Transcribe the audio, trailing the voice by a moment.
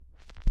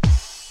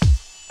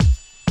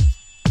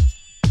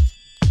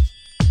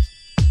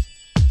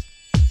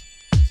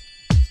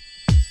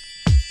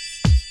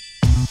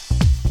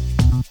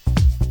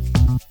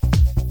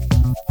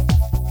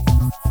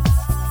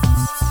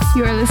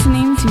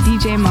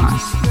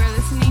Moss. You are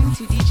listening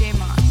to DJ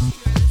Moss.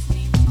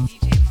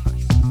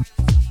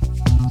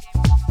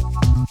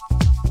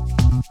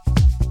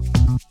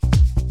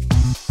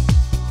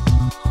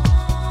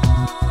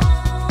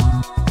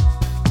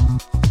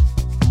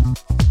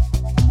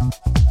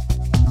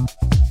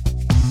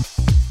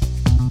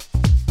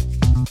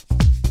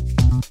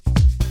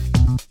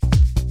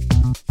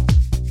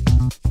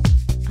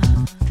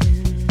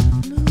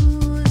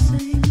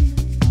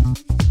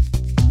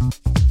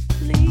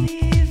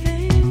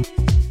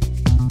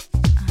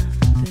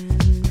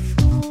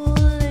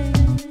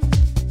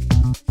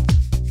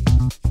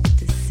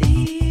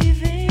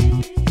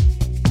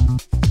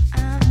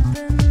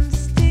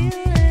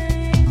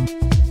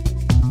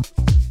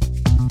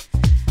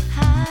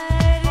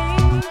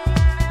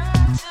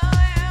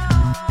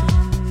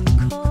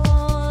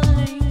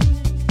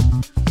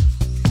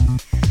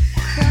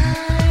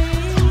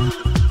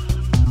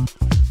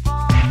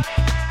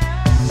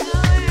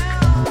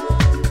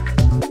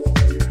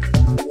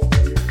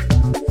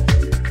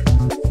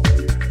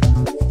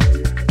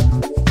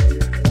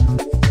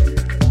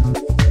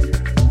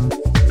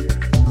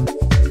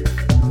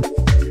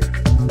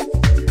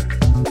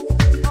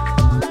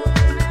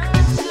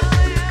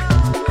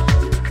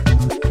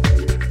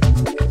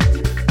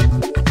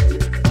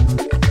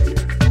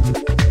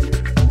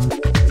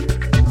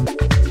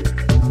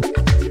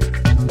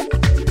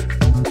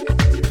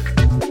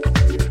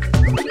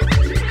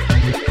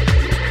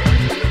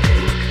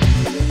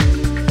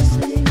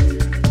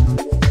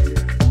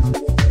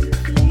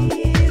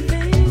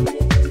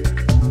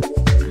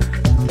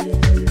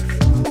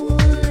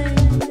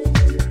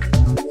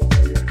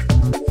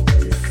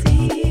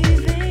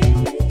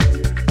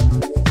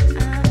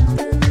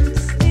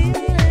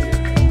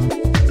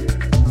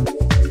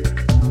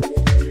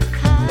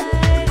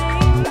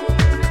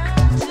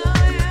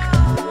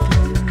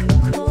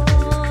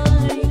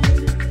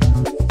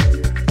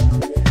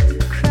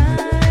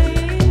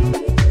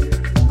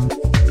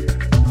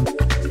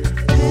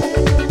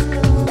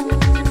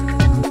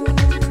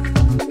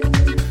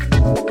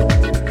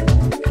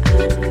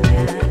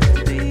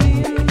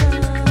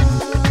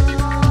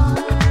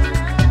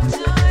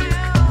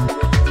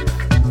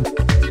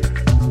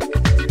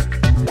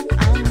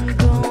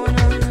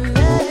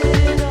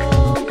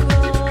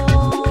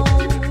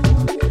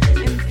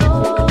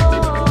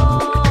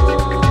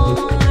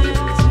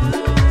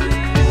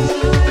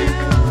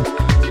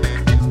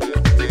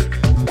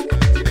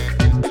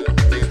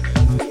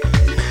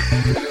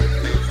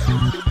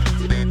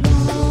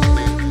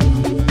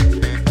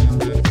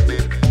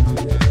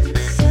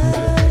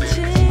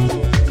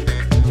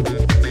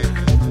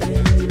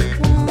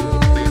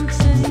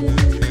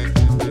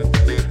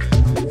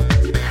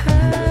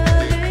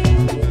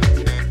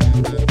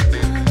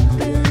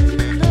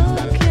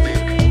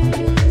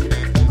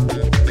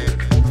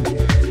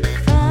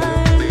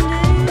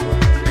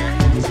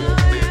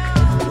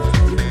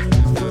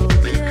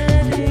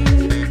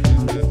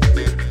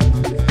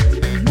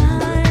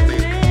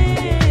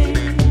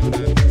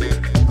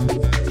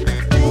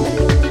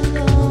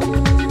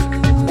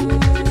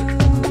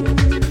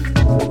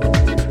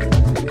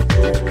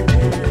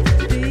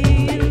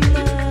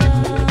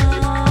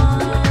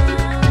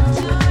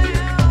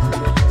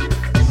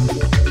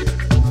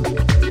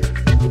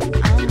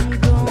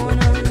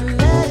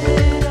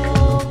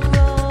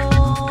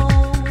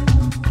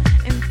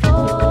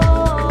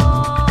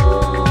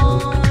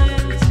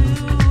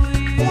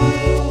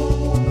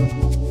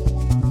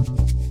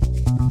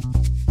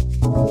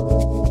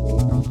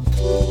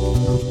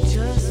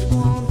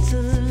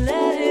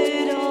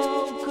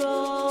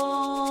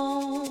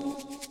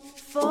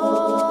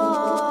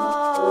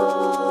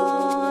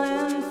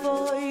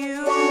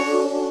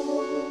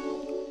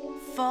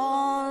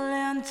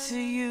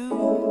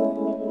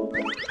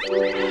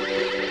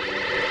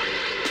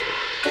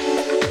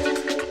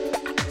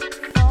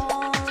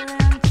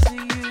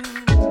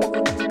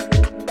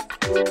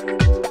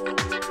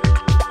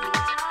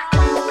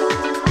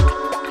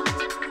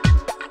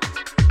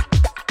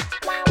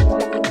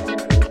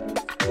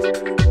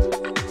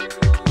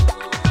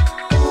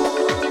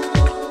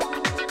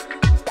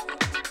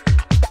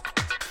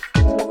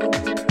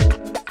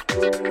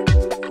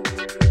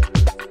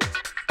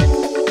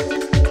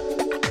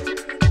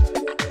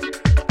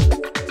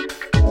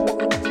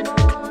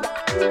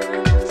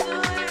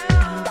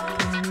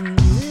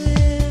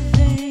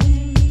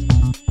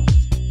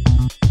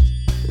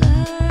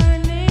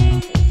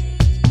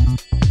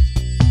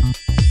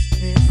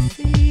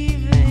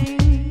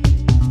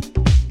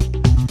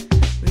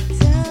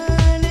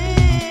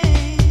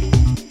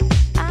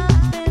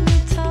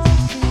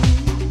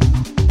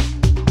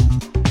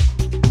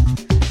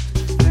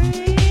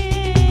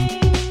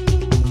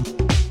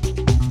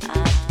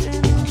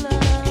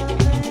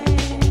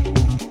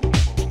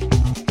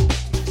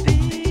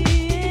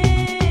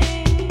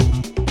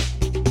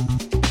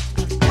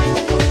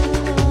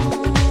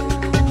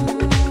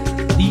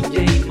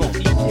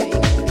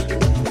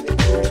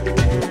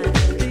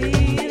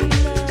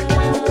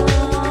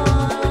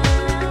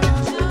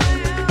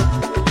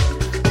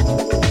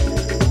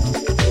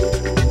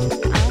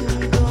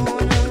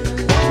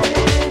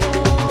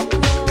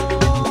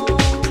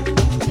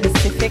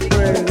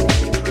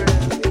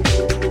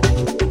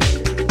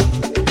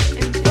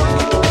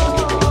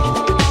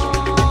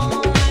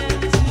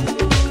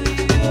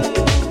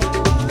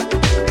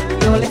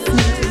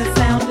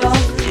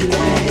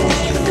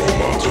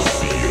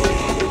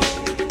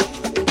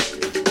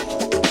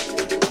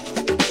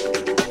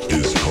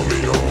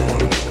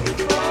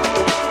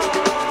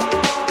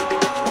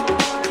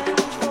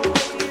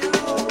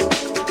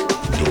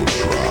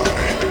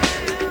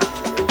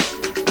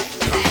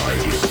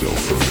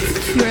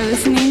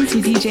 listening to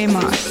DJ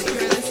Moss.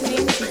 You're listening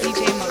to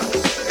DJ Moss.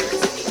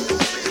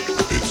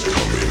 It's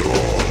coming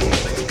on.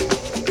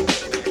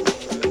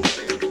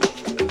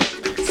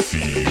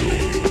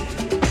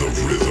 Feel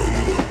the rhythm.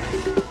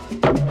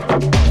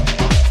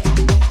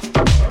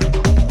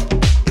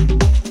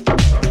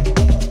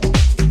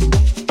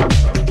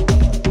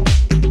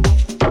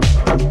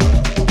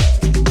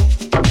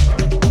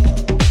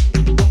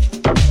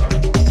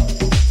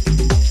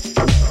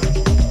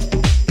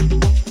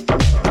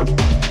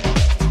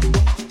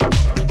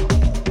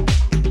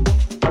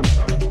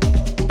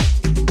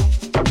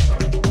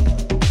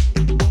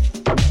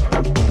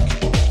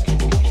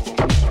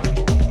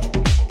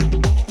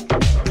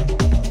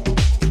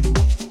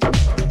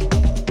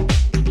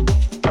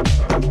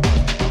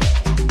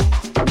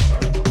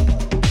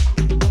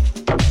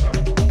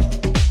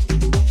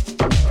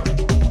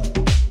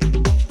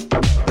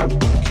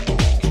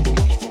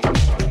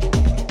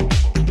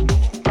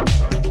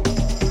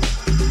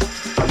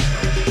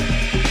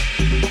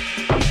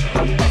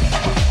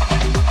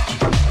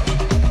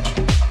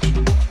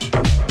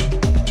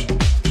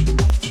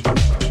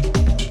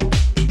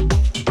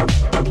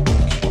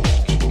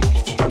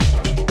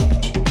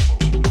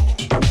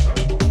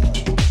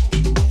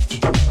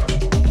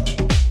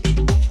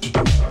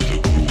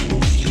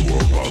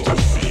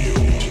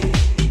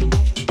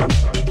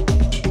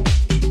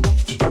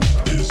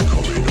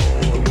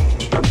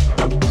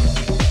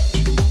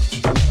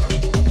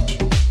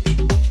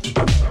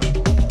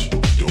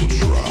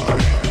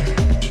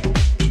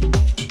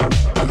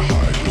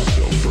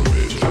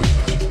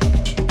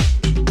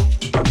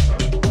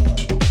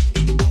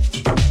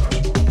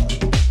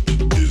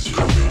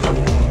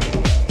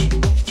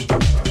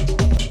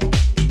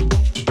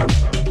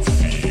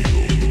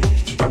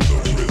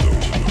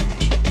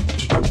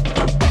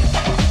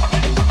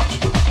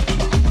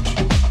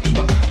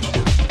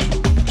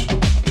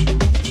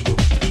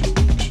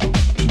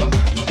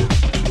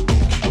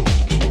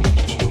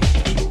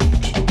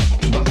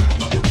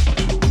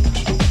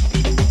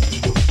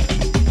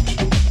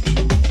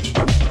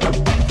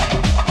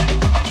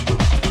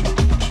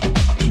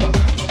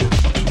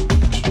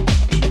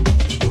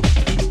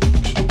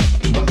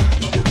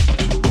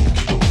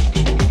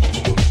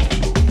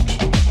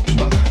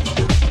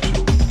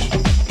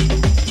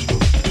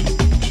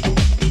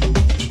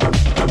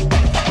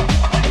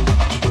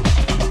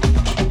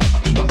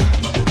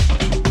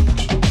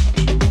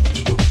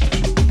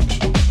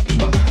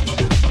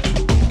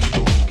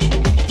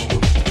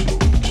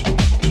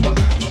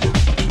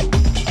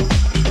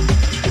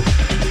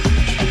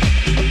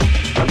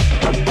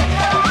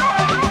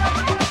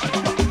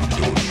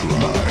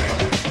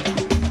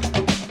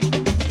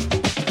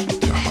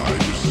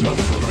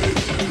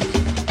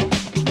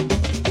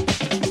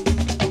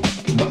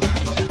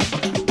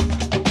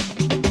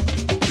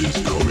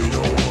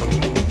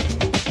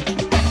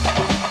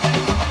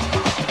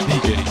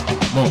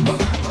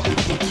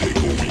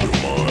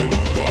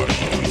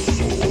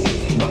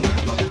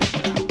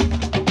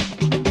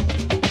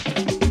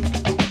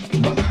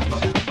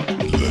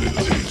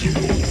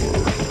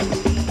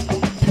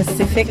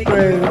 Pacific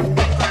Groove.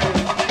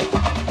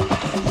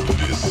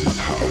 This is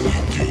how we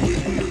do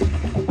it.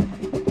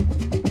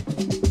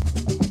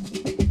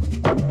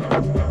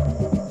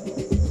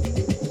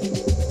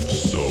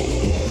 So,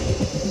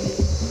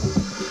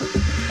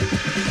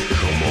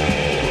 come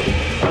on.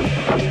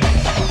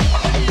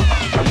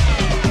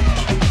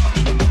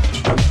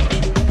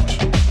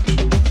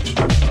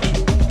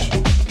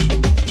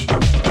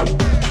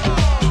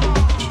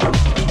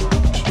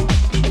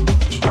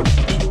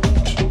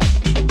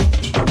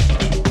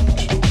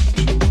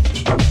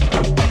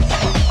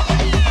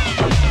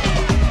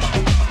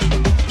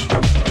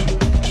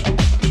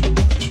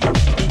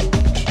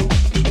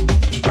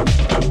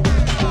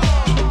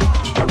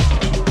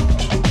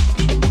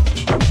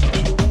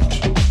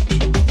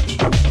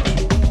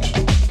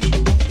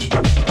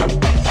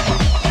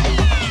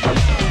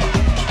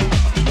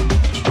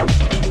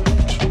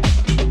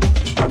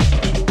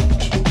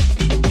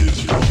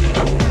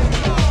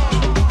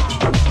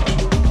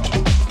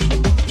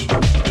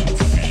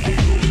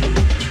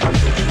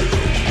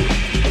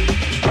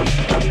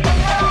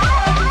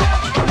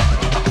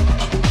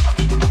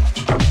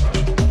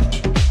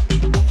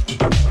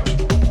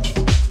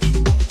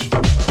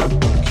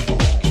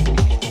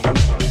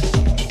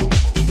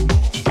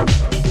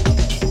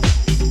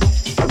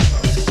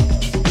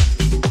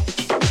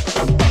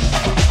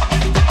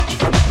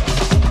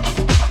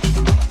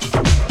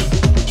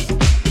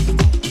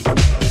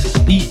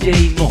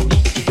 DJ Moss.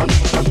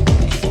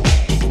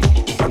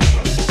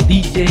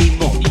 DJ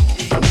Moss.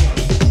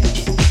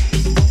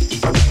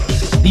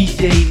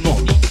 DJ Moss.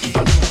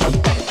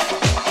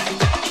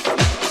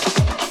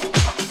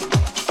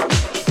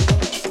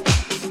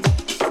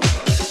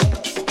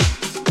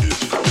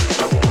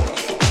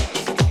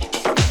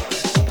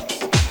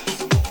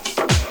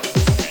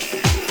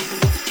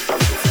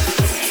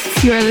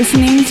 You are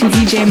listening to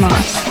DJ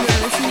Moss. You are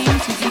listening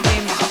to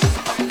DJ Moss.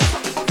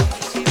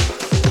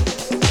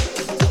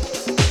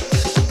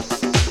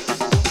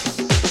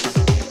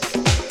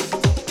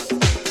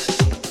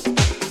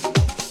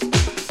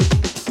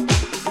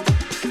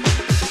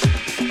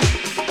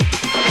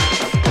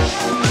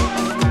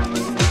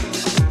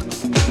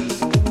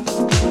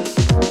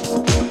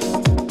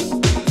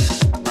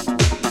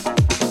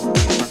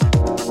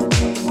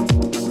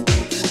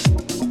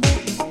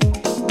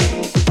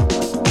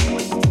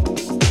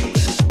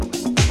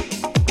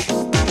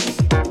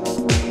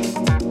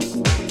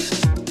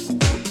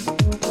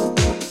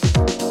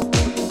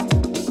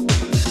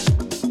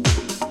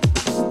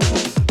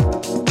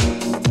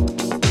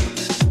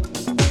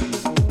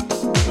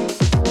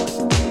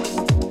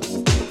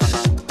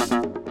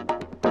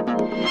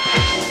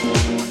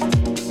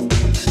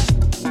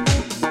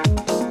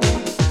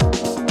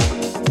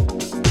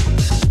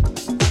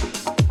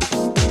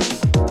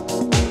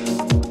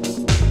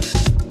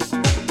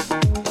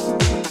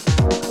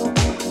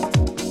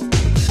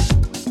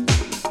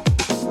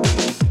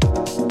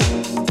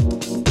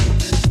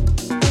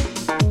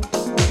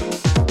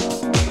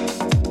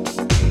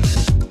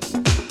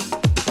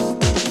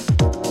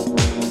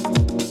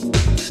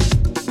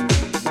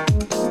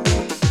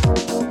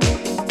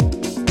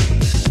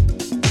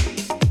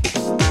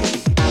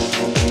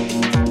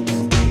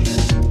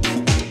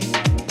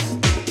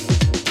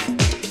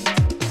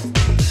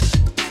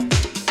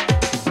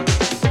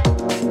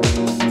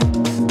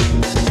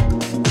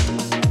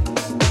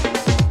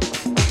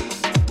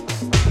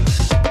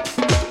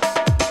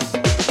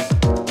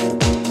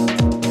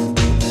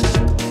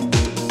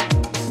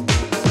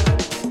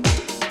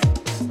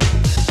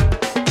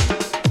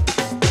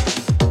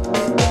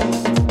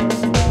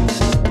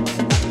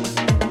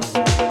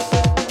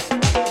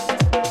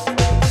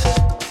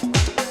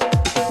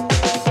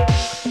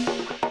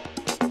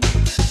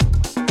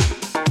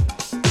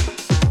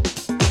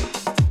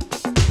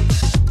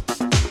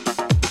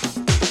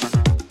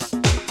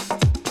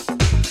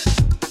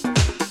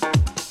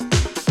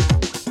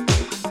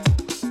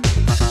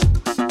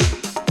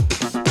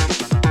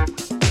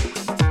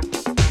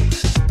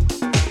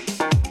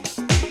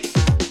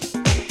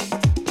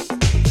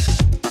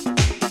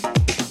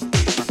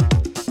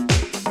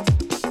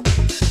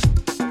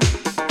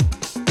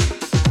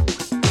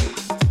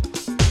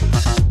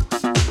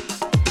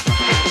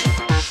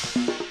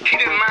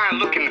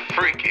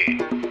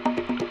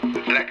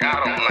 like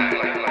I don't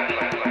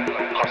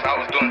mind. Cause I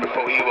was doing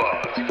before he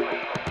was.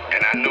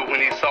 And I knew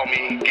when he saw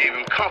me, he gave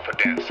him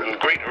confidence and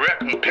great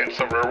recompense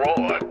of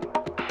reward.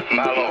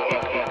 My Lord.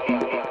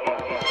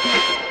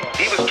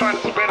 He was trying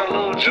to spread a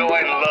little joy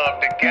and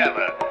love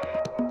together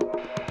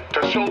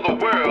to show the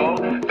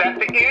world that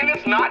the end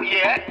is not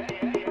yet,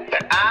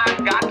 that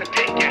I've got to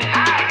take you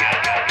higher.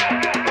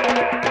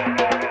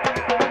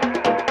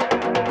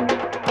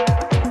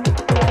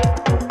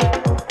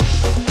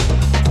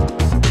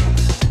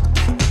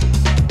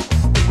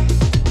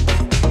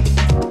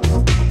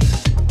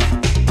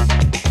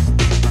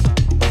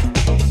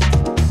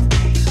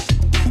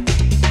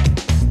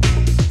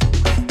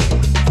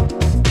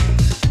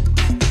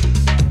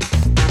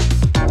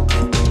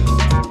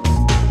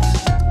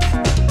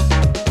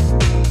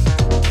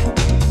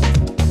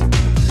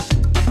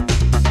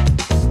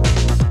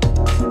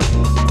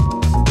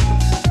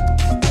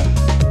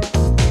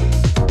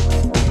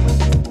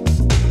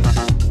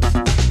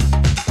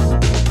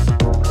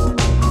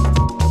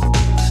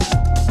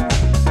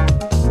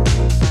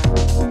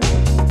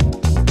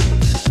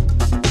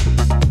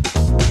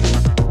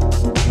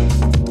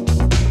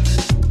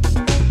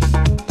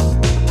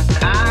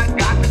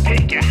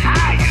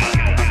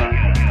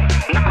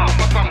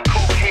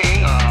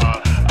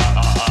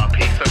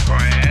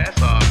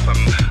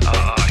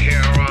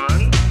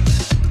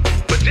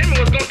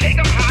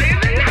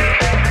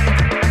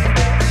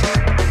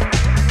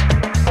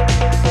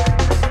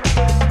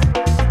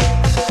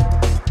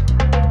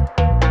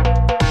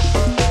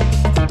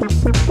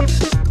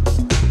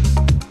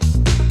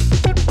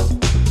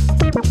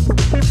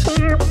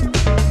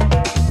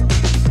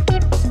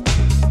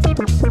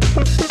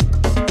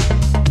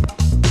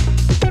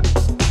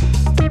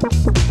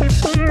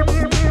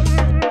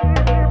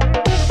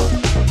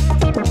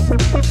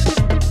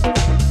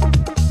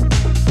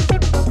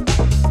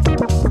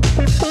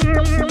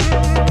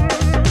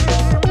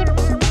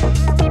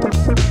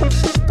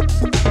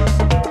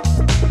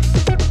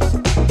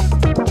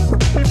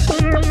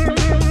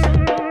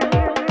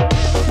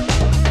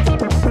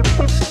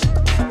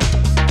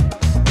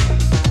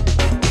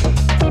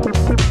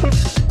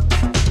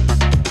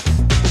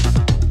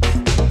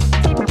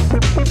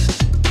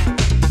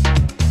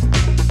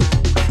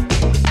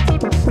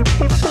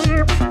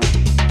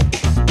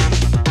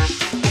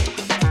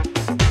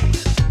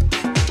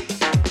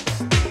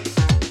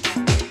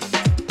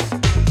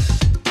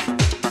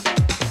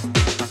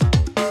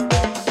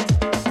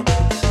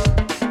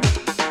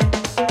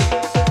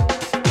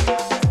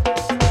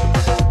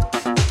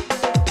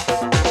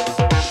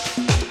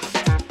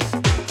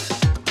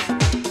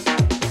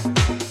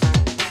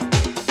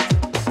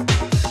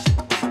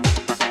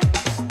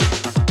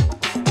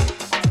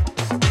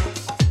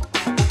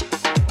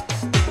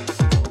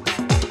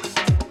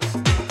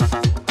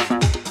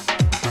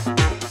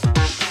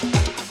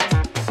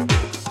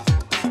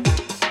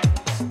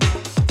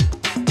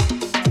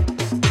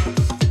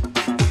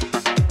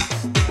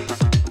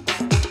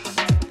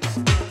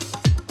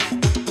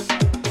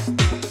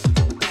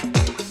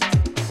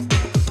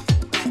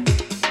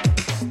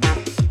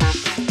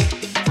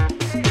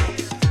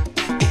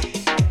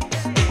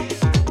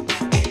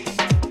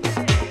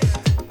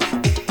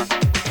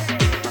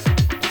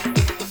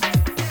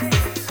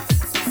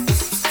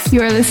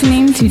 You are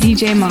listening to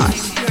DJ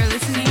Moss. You are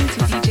listening to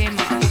DJ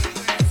Moss.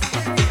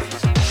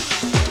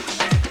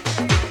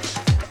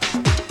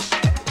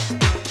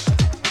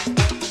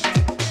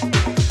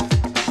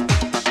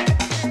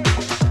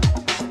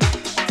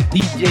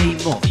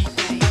 DJ Moss.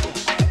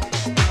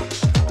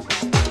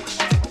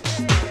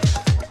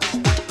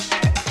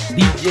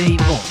 DJ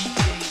Moss.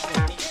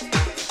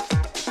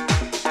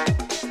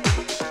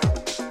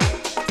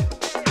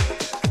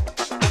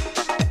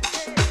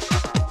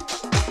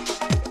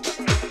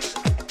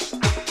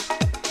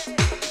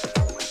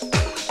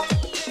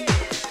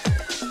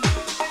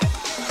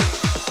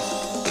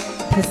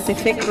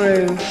 Pacific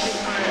Groove.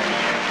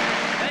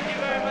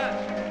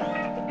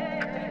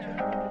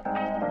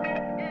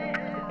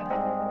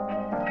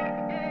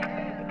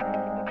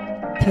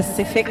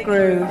 Pacific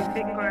Groove.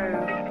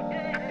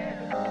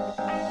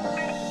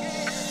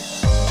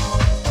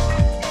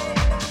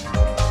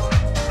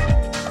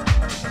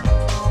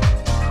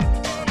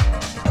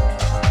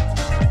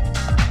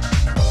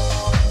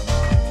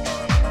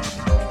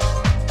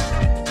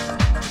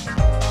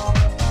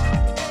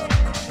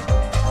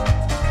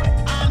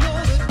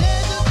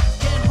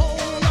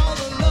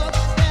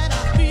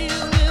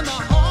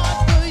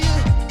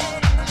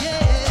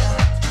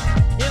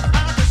 If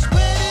I could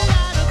spread it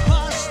out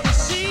across the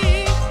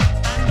sea,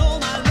 I know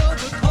my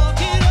love would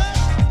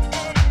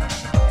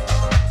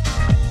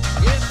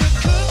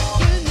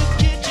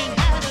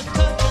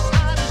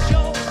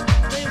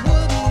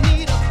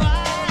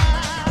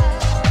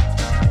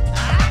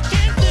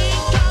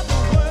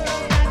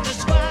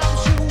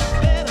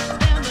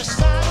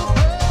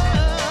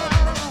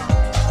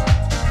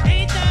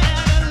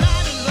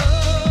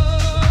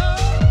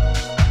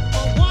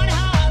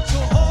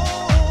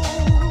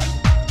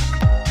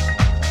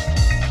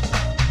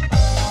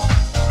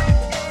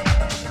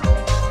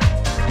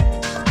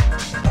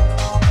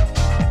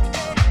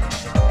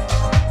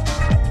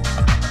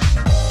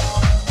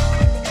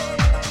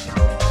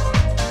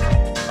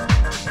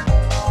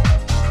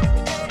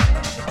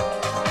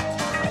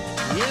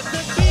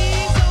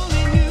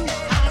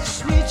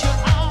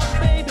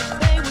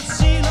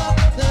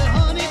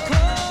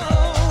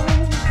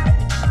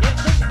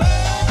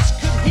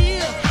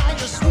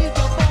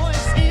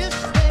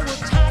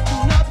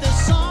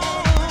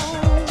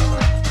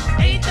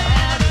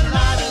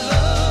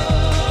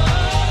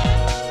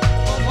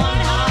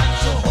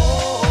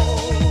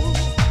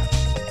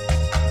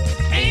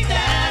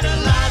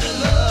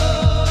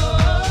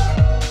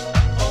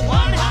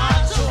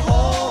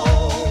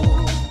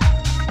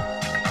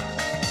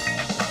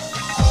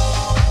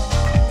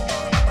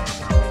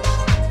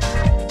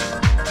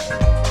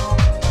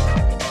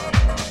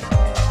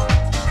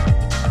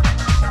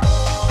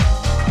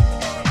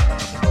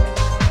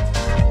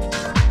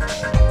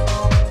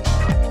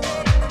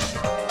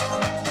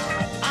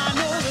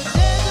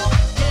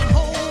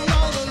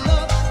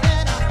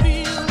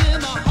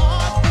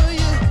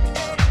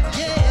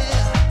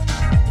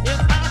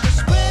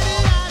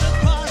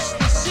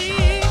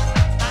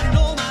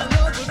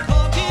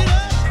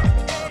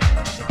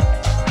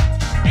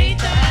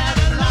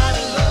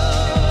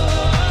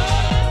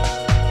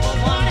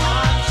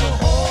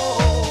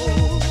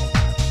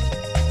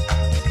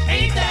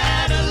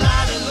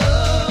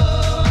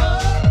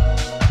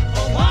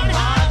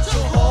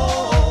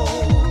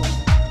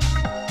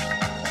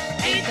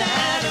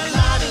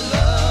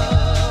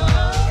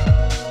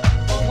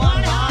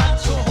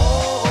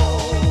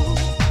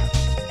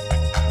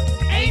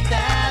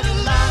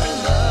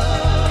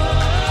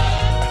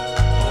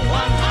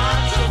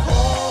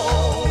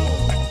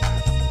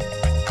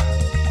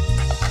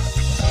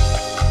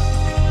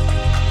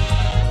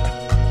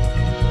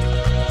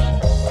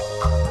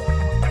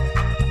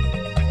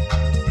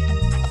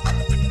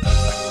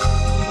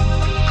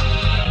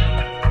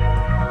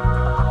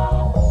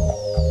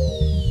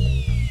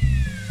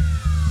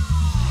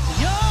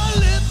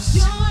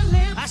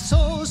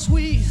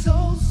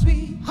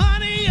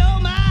Honey, you're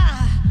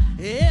my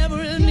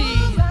every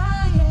need.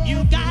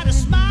 You got a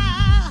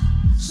smile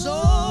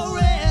so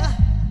rare.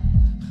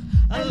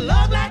 A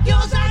love like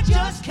yours I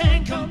just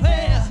can't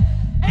compare.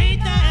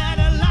 Ain't that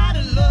a lot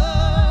of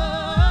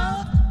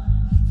love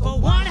for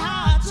one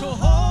heart to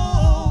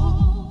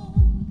hold?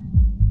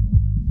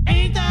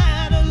 Ain't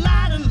that a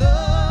lot of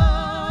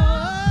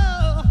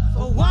love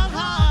for one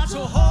heart to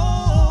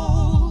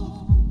hold?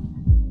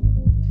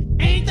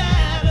 Ain't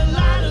that a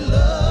lot of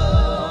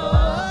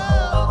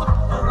love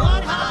for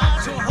one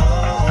heart to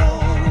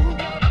hold?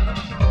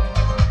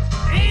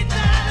 Ain't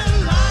that a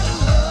lot of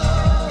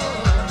love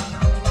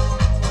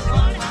for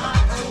one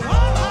heart to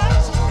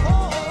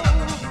hold?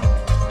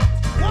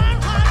 One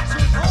heart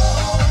to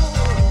hold.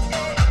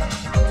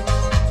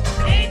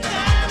 Ain't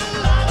that a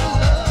lot of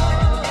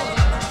love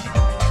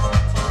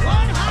for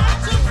one heart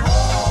to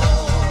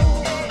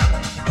hold?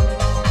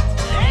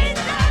 Ain't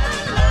that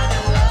a lot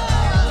of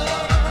love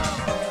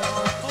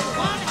for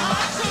one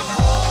heart to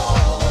hold?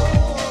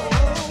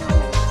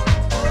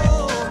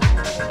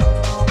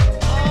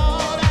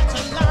 Oh, that's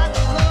a lot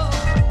of love.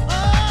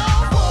 Oh,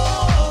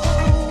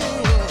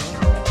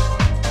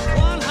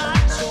 one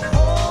heart to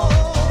hold,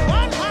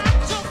 one heart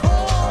to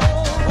hold,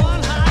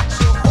 one heart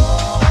to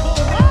hold,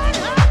 one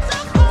heart to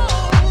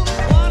hold,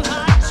 one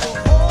heart to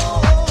hold,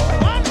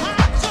 one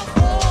heart to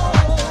hold,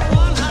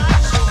 one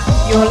heart to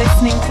hold. You're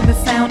listening to the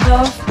sound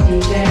of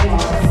DJ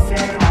Moss.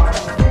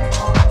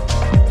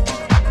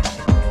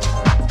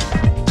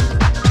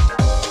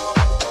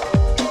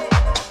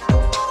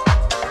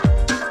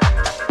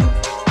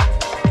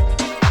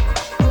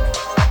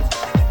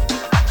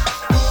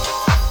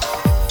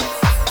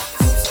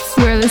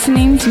 You are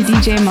listening to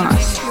DJ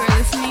Moss. You are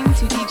listening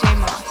to DJ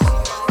Moss.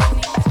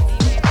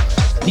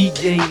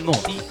 DJ Mo.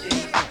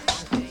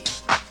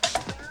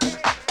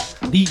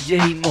 DJ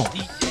Mo.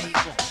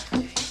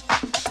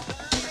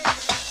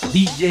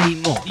 DJ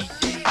Mo.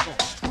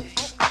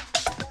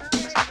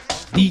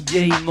 DJ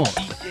Mo.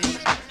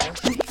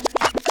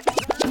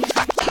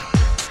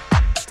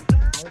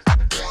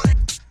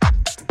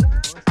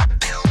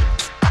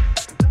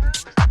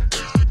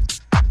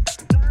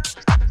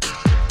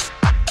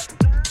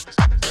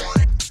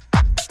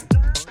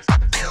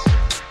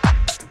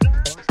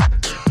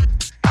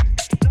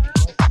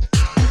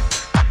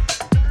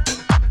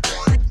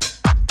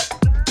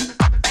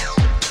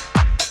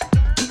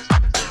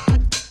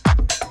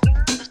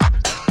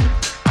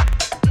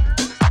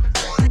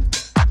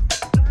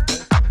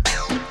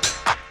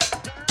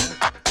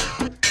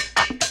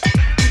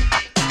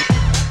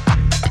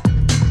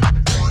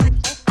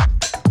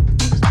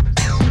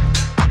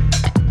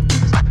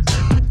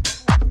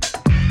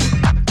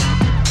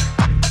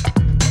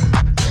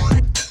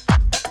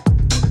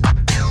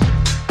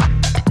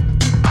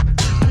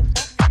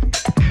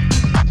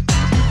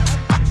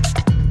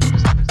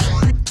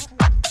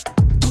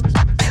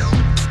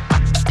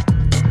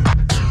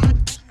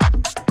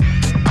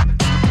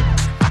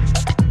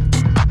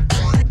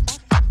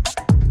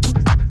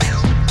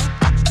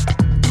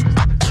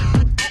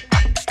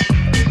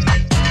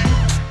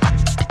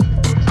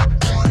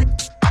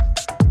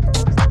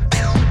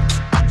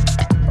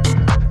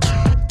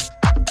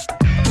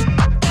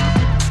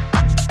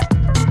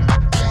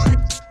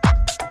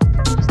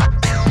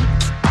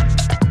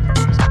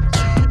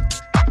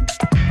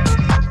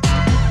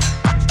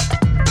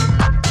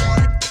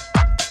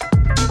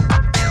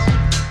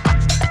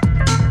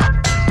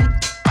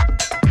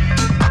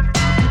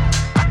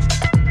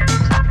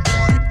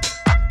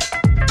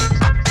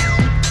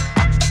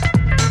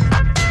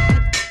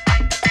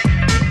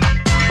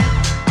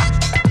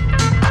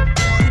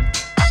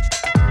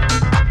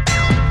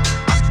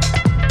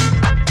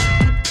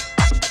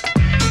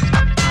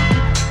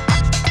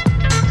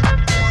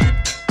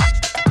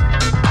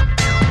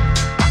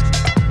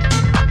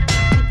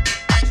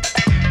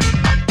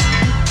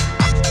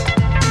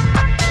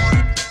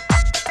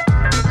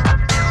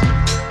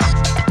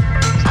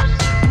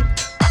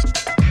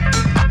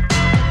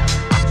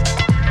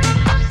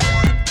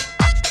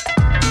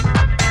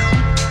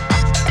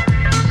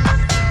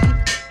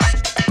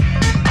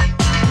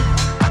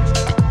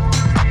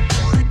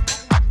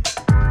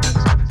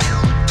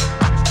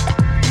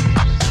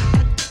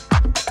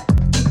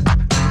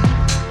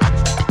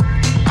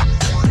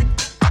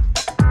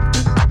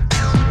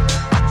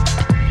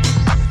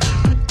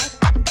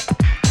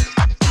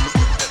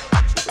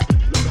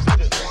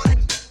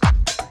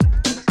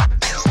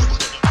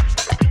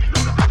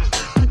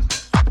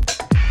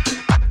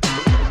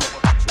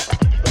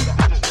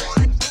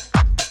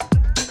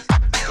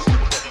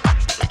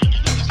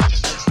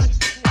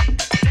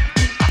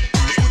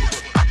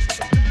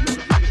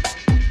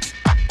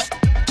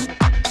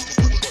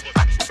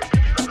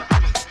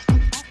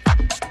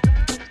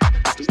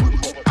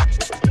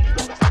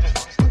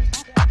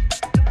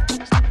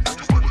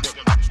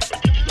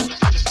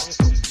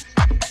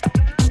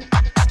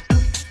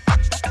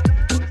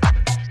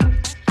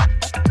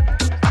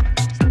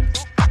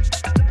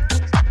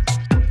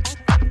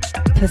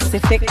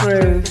 Pacific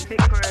Groove.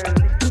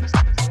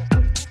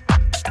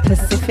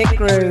 Pacific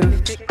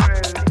Groove.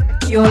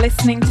 You're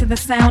listening to the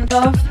sound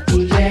of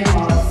DJ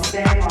Moss.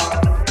 DJ Moss.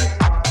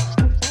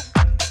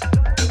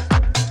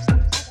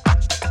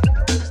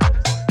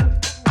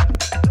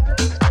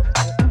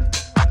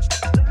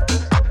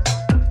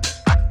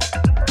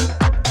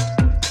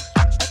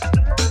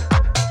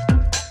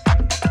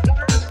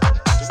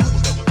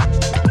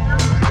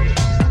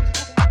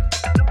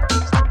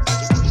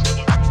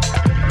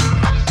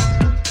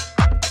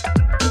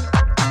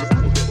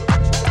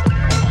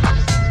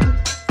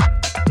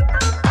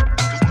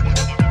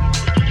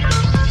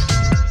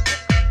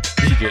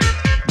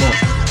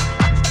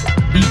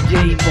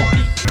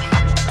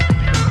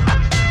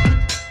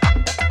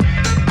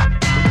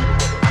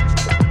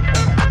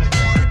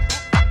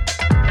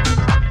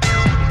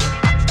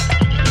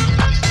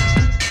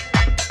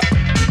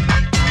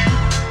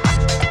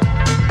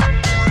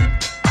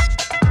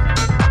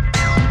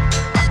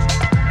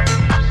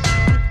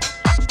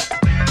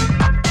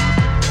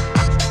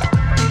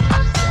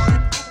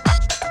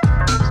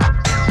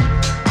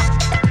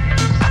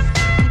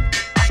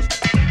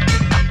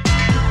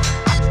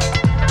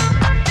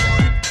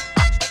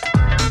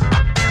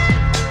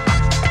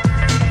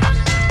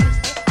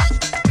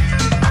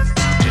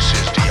 This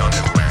is the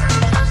underground.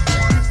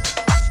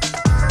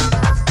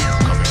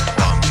 Coming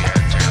from the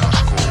Antenna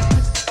School.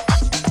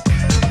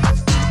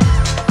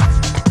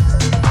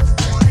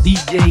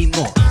 DJ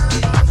Moss.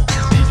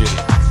 DJ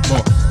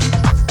Moss.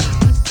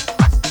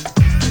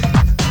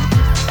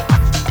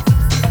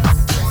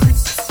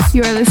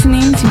 You are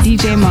listening to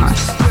DJ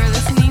Moss. You are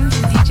listening to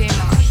DJ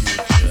Moss.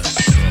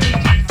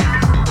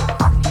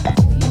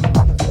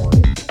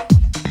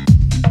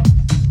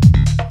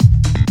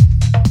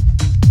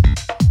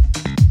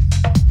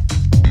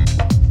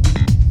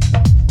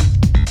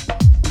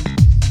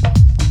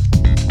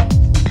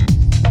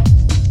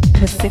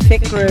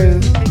 Pacific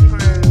Groove.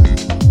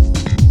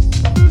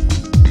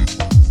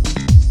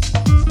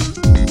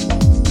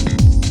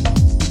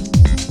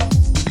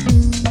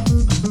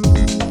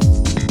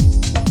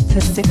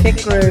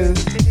 Pacific Groove.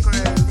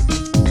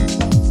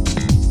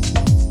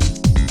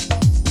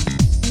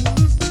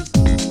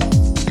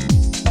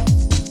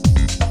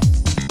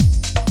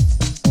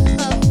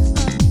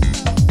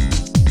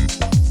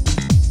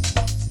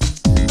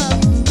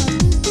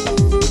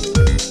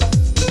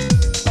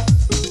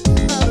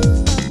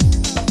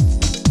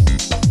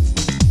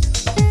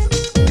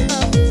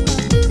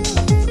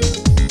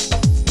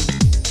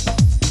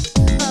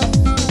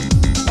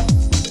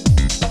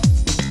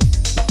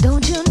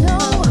 Don't you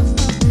know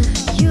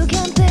you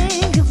can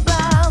think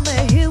about me?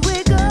 Here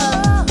we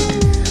go.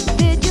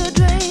 Did you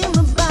dream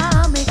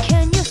about me?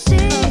 Can you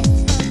see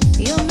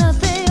you're not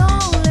the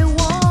only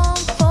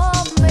one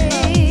for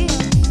me?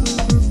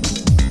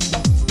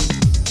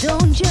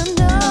 Don't you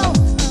know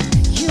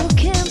you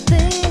can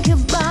think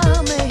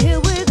about me? Here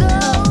we go.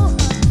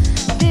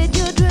 Did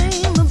you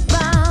dream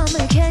about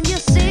me? Can you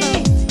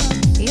see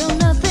you're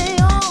not the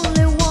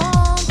only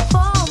one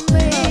for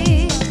me?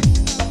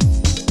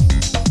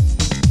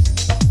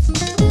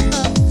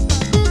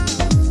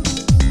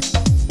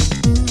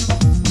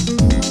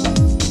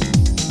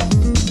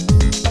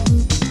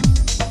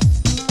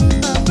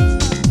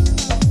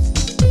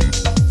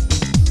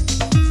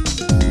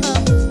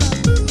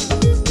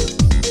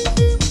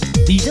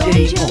 DJ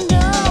Don't you Moss.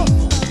 know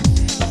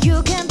you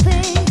can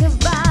think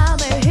about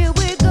me? Here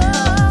we go.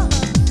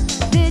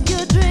 Did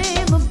you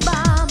dream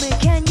about me?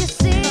 Can you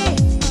see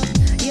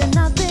you're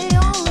not the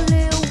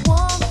only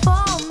one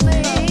for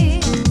me?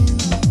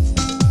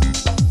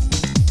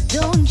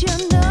 Don't you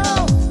know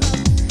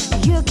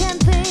you can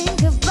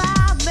think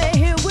about me?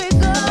 Here we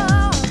go.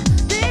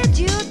 Did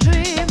you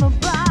dream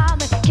about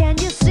me? Can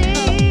you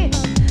see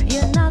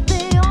you're not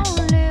the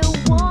only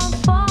one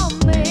for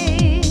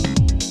me?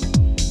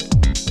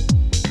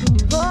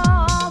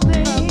 For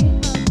me.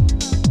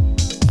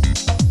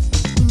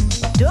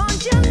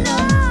 Don't you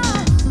know?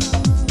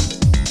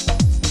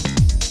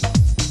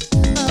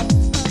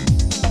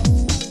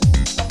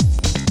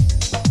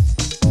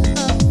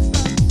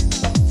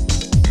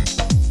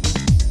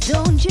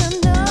 Don't you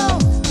know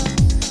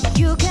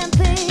you can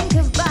think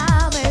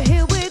about me?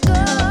 Here we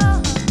go.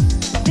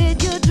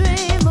 Did you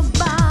dream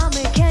about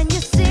me? Can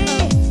you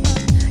see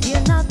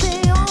you're not the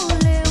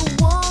only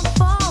one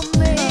for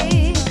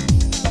me?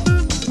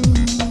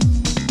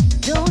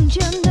 Don't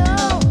you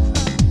know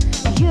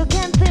you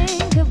can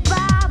think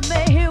about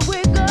me? Here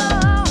we go.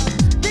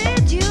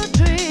 Did you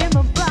dream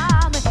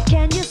about me?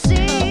 Can you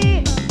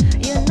see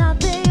you're not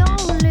the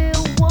only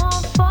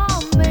one for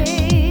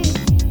me?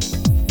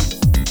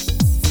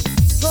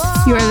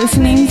 You are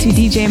listening to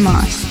DJ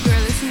Moss. You are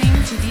listening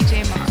to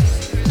DJ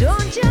Moss.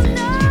 Don't you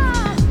know?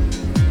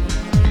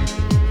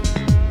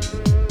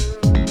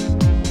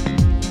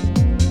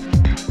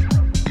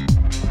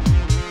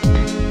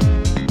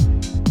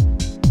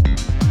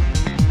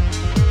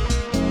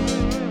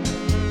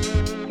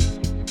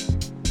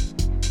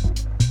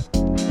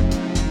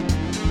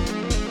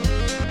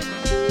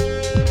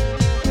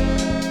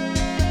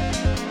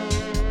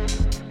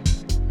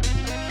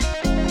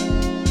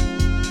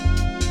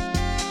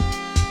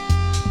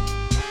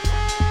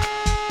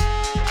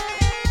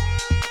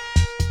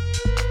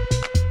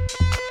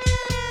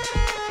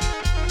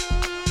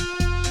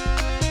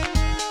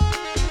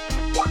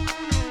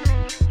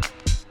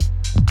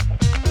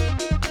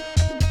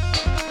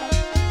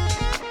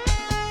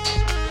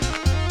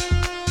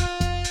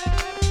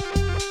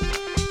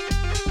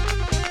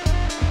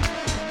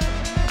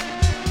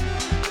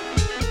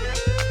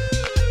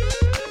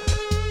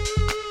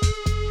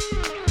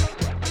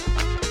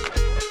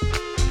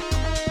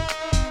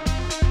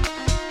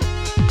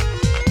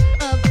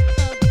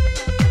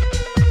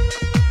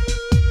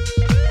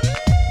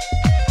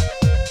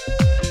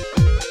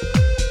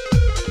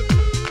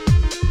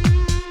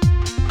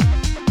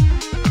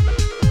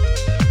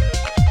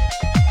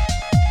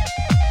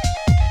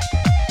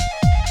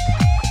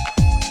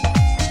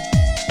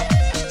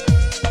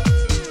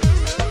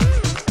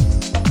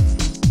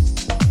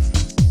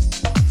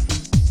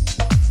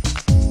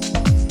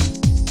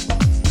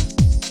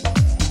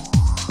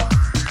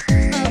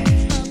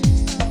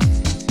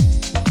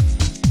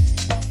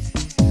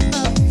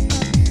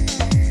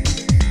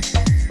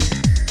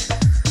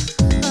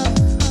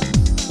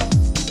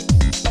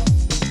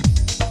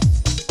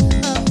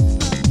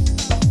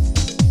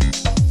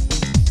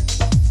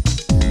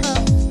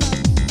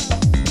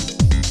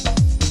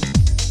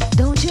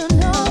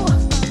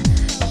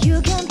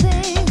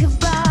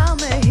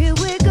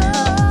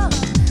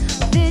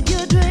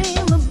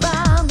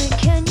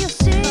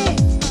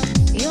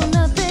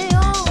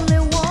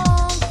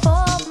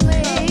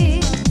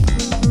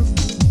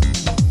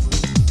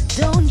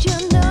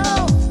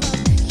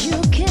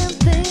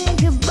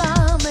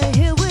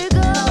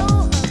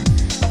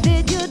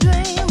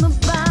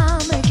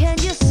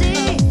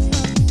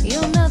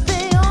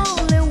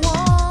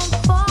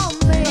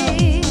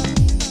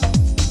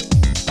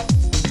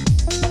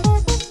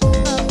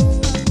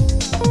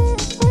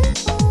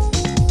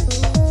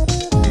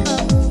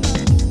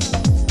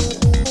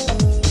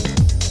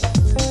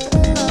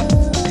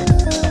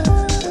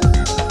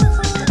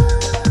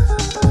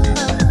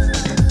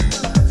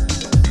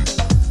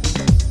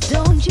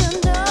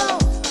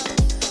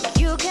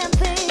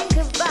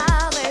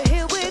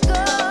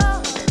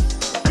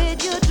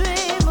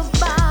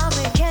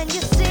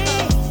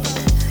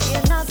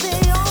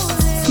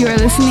 You are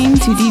listening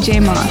to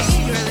DJ Moss.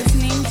 You are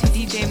listening to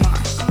DJ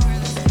Moss.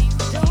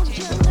 Don't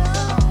you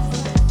know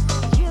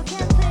you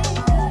can think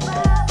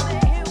about me?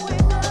 Here we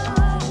go.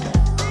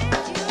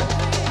 Did you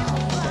dream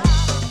about?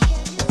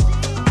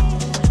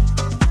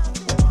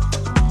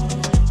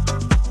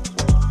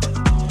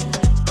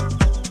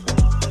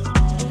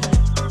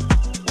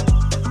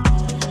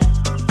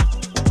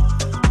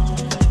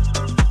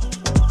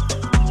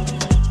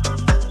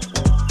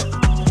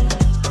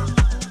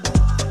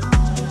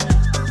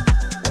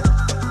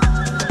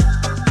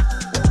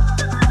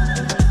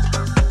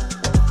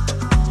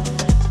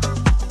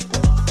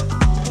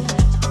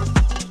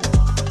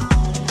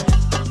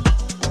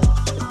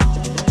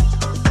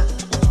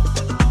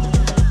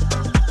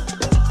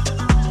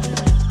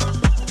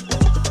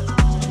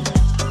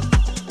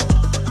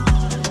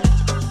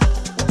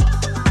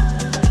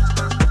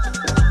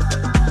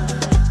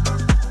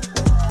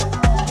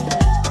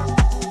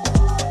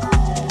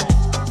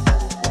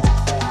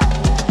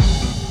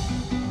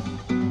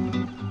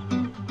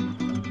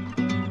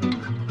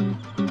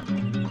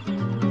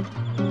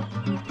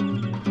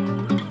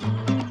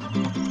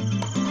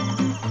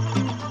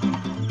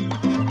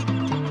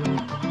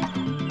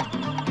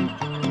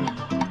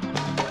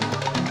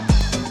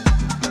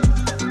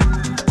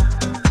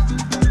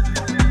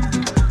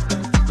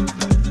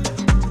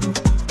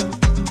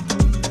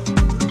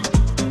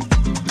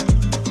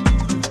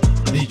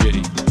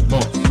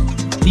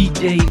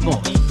 DJ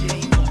Moss.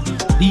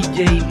 DJ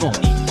Moss.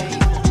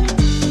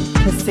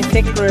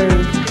 Pacific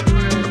Groove.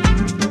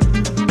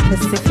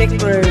 Pacific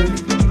Groove.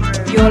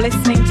 You're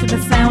listening to the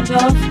sound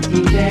of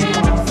DJ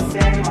Moss.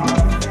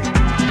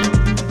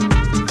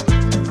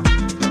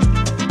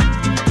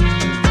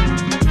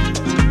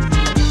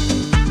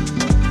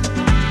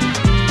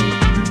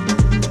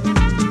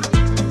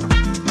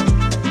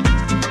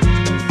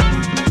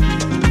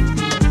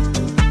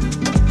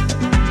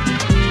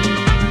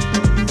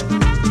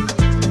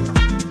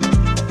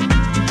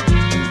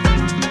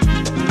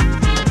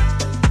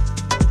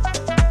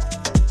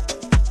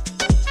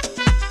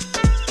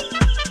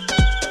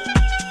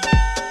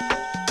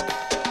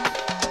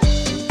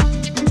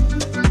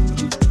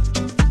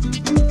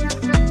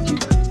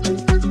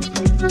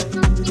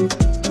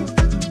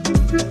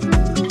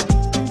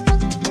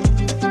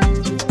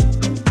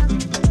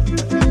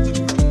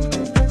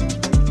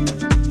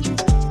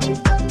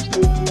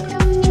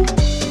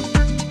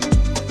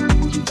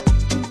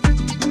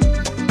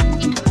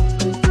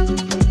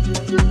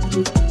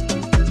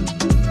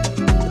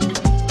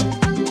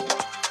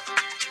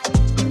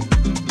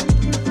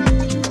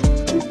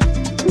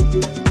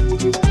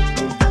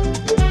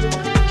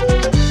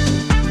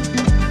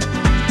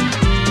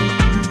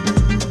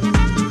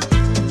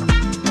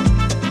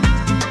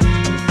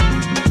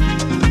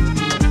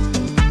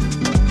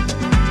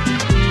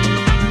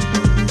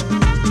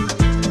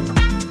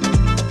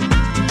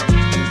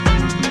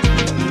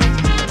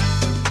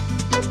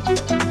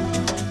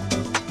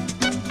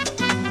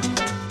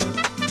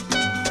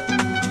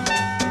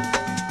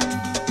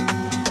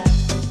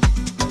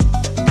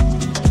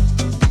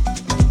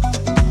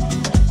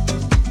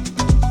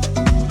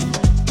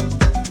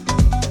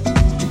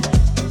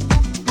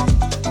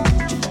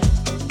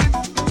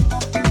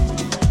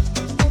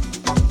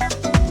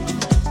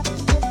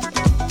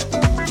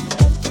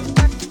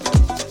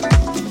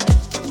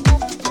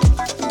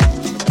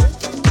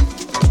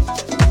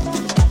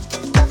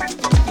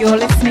 You're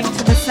listening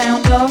to the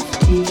sound of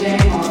DJ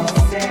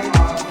Moss.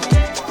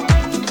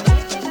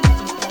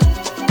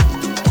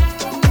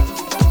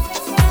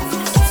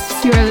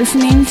 You are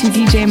listening to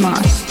DJ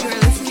Moss. You are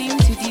listening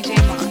to DJ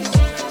Moss.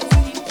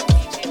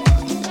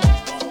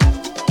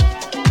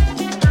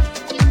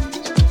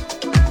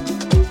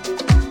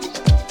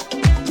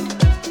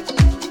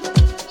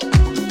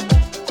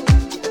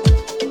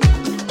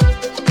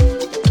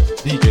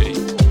 DJ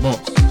Moss.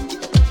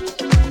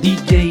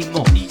 DJ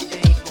Moss.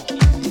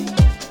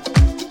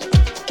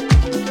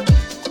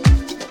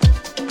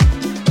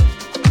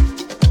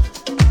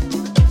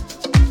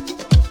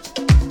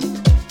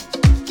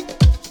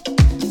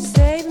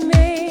 Save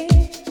me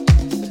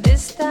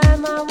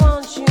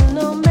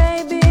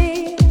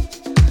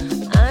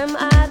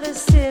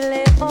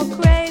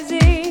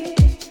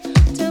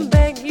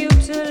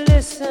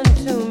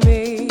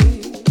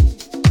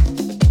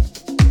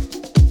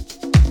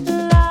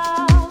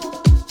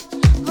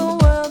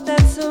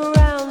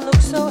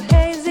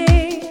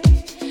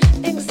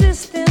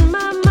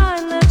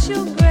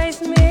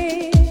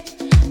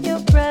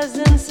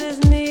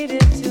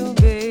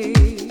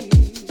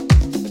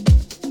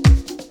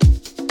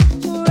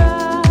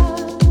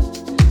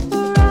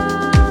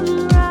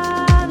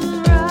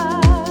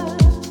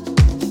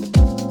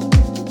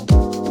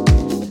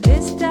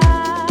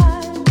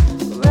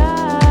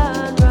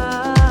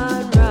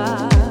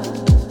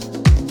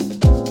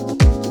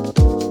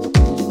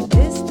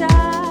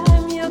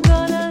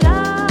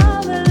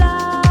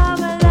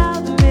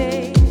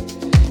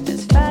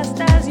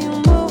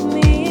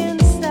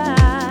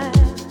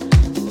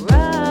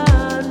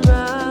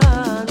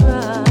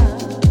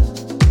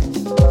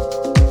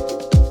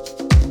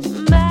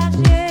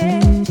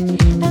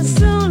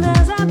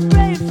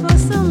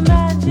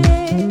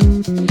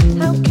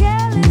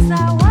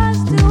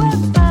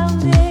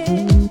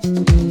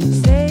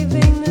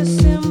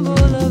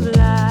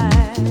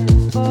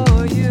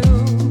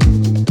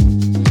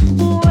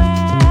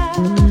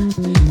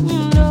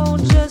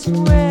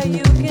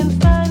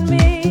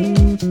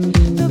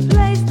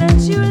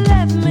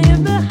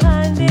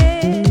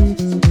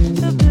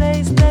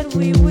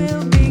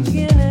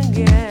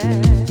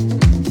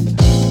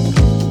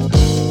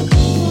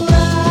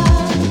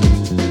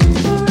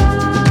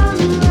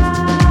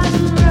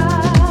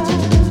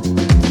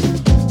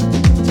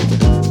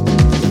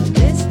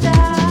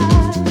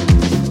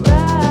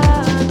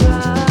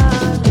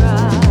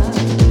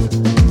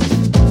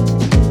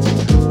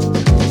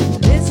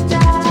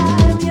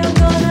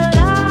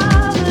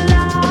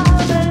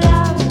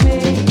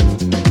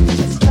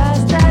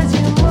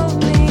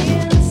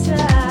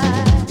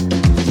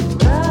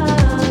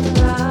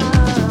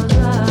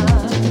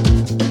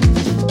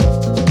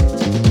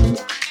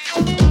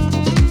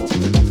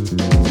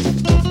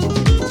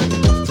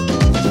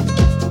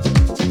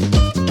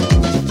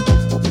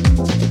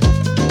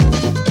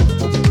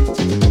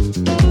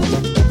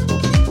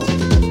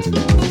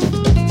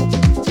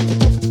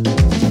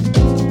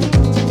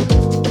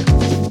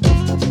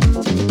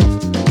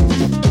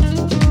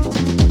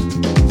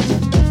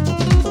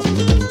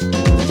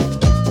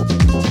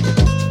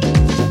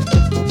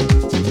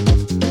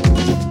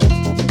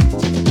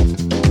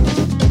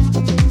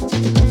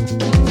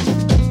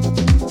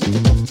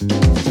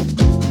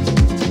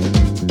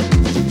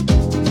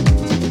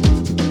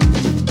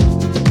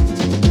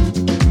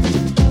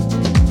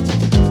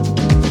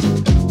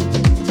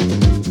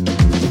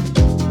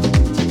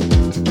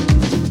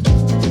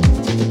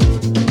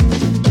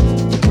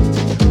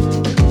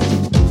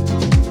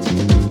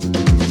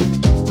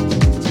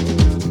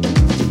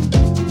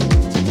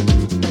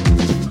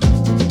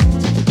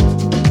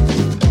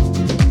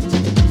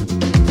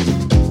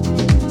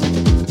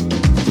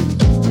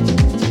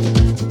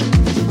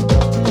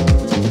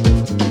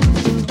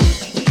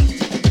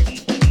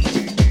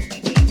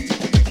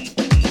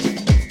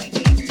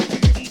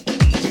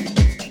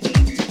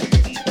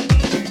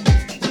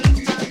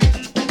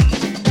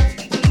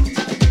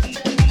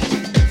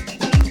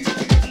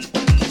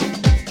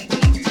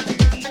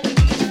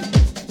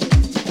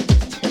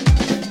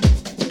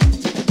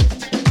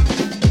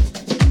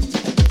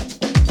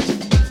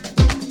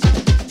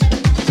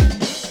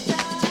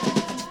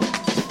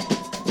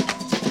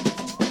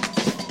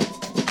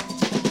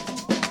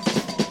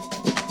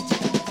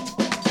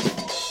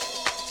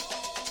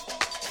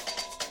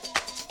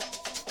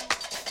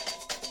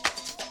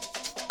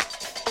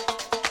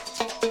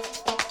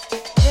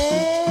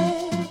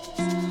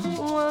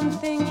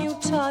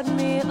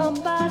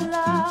about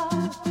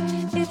love.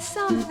 It's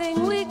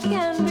something we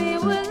can't be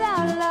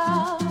without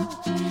love.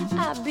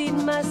 I beat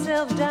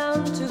myself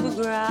down to the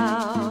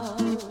ground.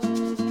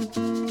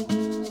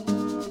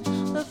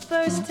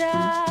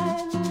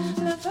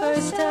 The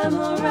first time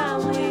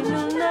around we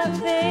knew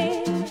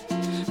nothing.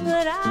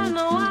 But I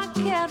know I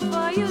cared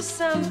for you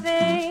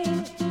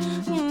something.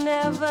 You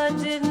never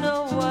did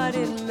know what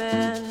it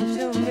meant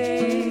to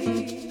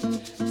me.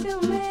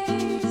 To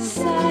me,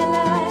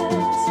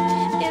 silence.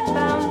 It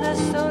bound us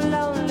so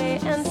lonely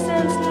and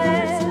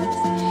senseless.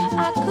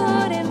 I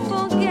couldn't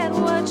forget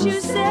what you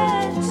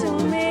said to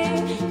me.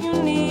 You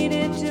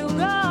needed to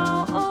go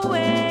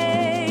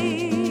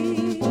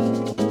away.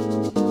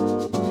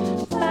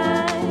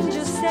 Find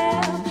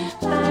yourself,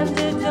 find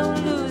it, don't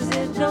lose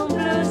it, don't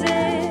lose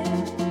it.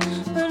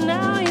 But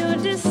now you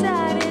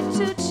decided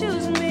to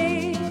choose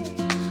me.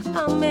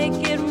 I'll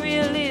make it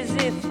real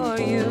easy for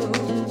you.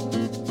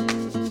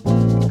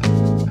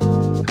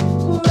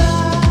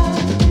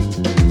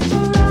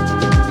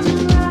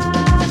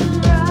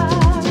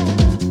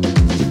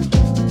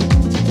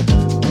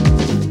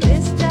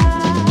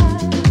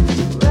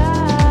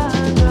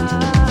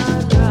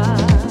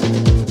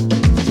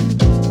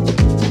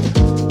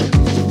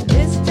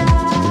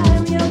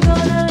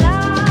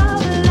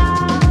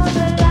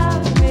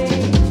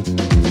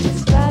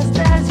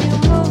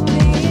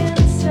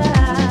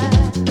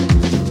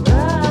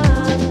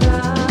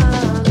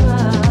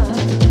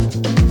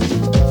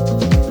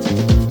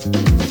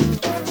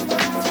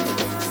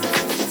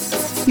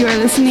 You are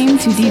listening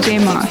to DJ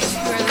Moss. You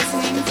are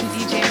listening to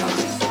DJ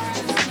Moss.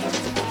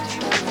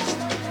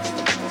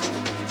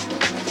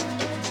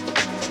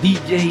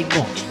 DJ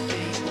Moss.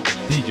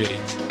 DJ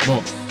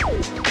Moss.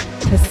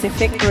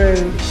 Pacific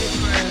Groove.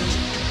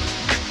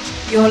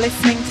 You're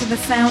listening to the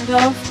sound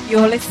of.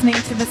 You're listening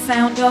to the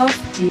sound of.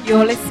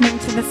 You're listening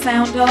to the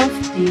sound of.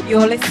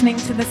 You're listening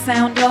to the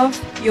sound of.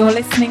 You're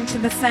listening to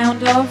the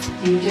sound of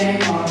DJ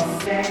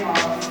Moss.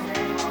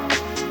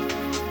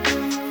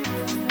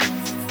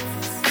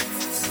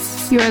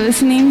 You are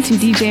listening to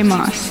DJ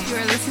Moss. You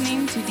are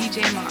listening to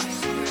DJ Moss.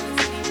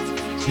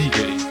 DJ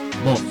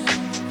Moss.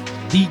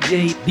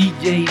 DJ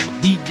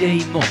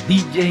Moss.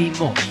 DJ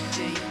Moss.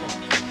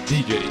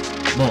 DJ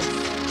Moss.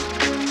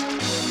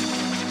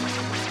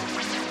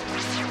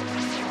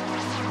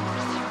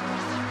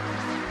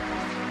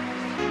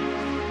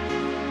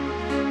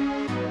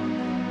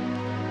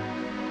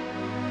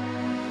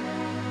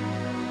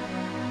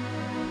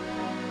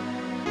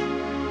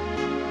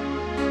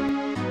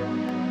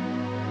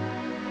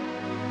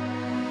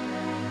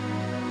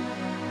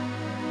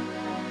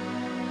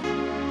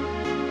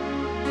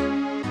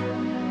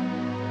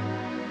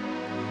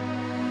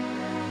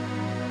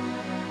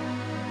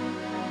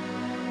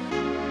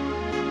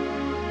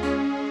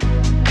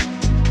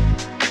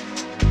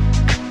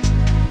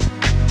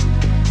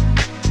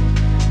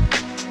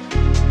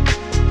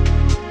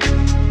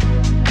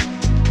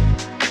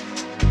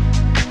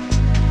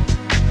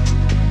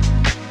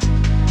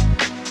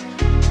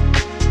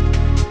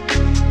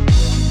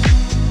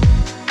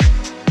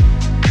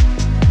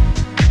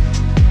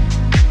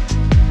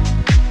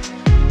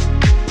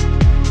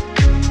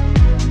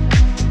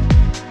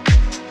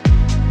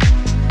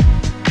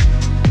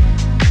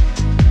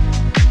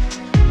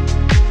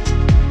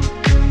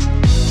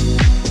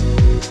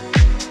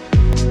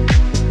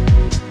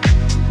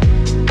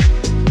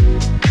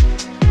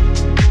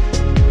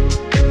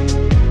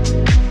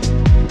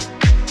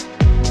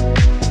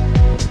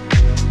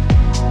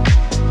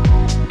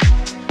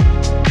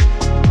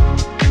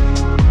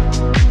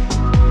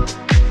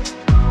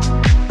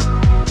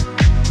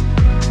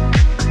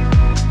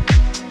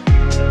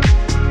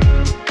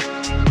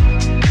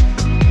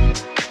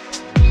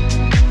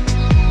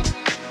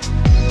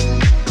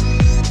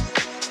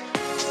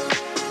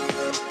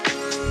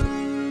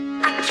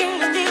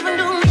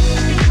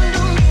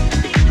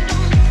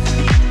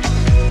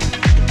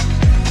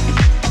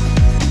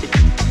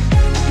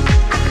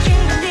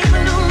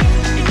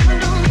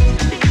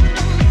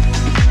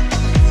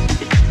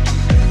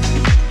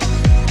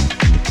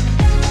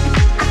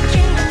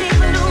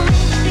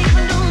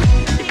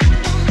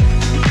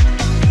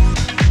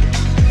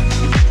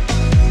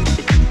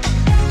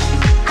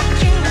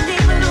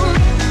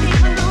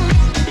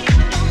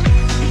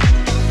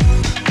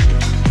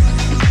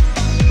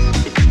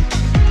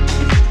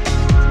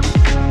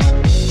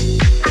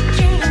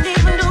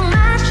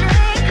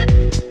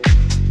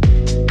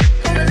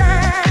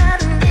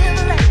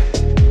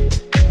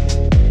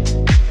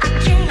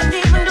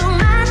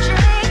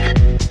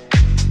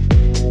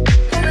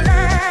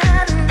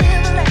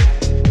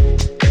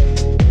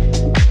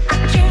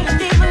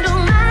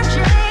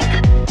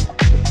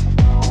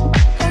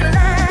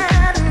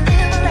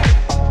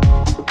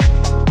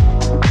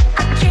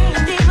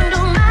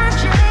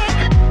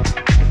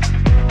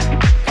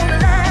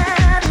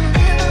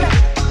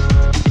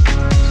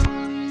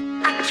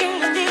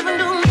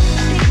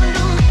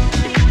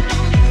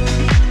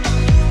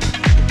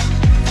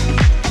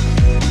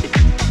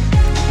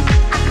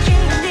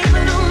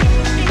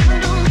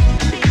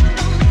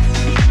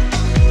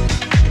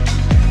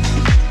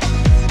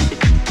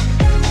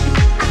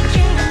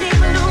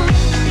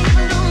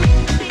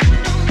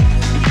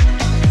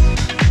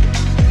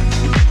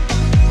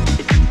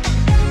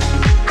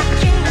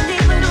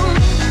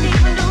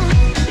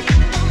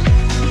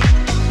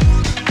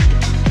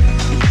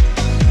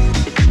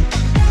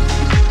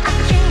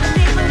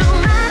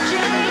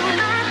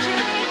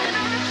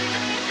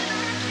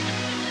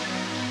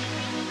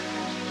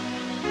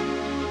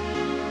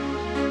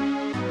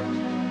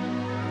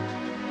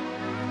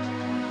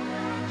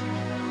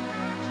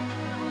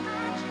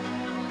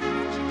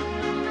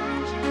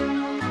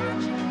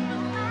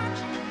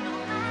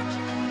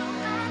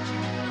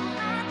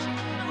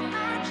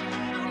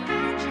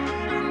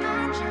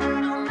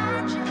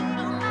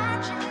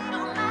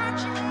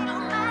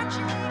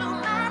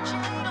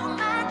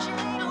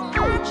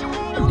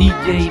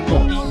 DJ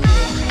Moss.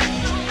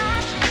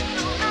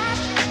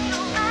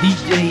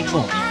 DJ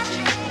Moss.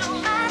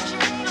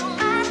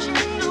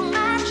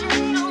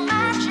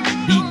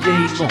 DJ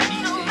Moss.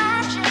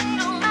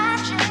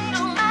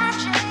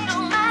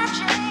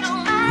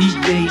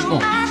 DJ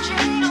Moss.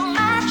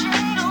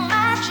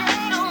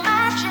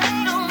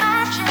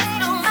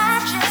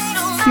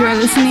 You are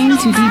listening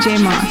to DJ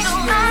Moss.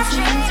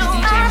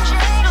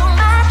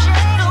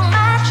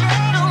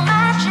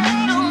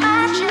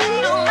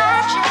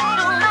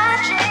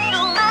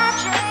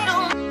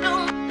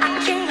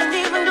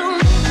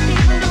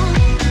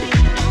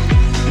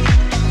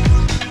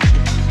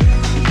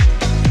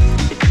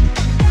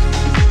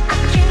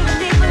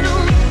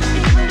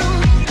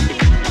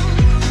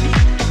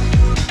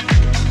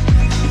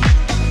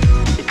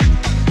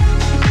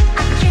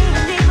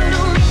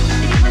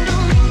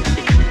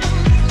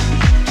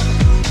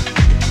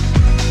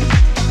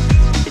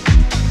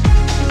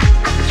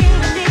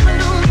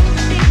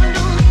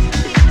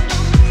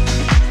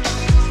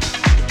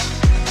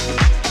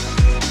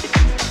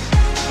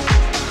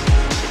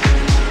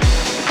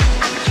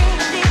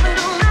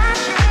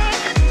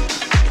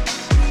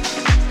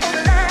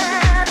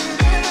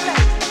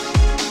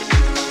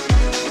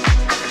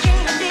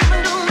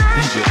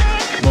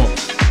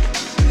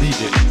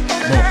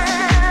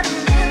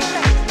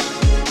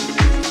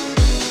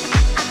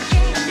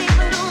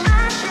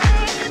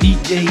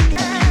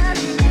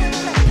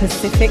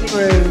 Pacific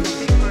Groove.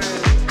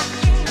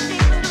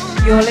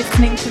 You're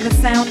listening to the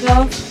sound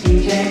of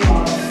DJ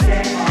Moss.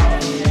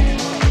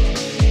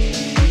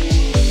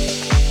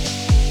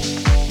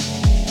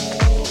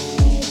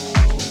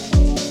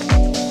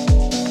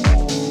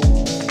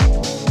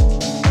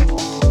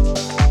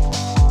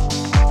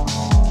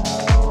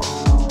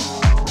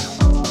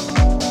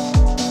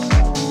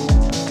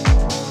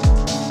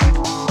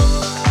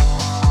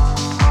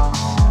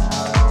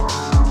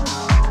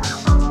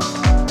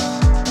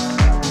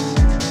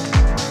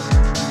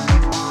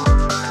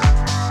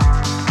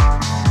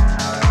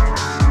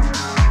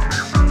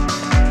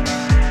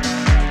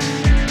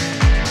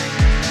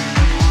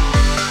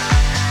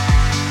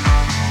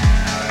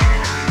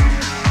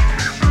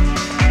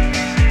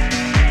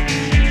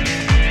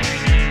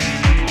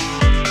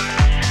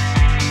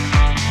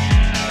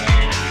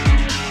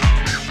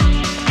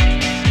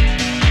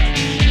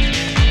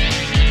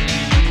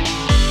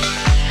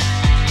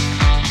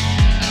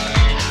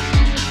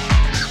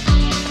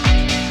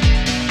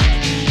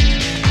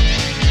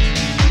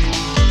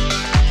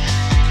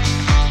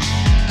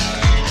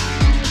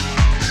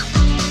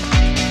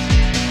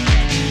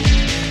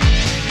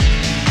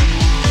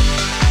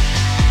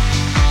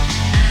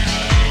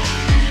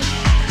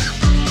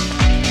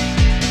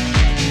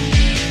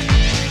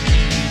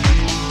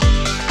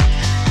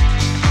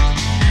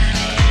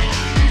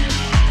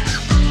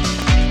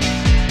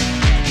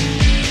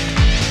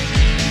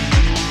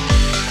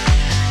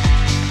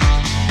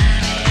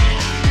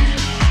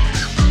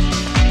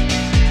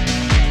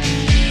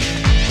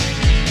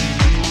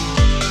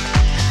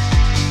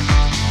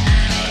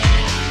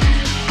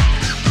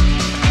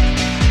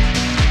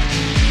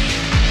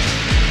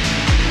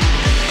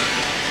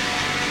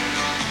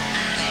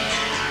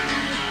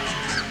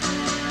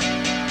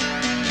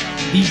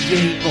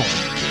 DJ Moss.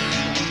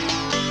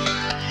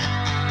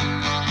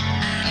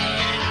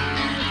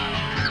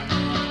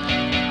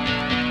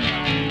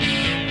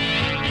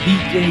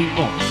 DJ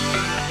Moss.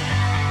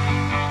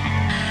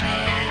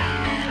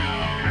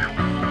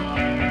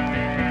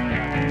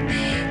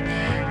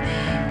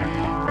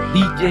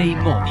 DJ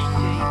Moss.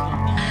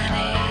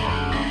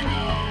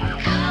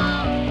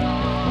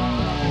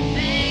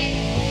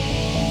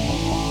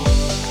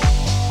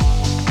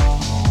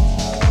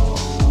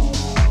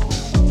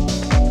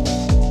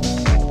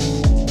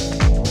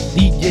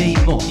 DJ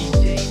Moss.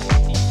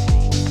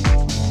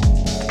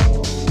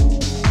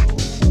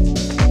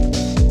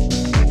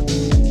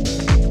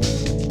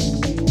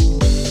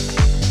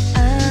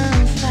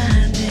 I'm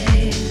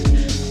finding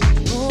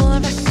the more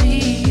I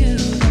see you,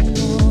 the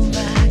more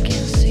I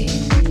can see.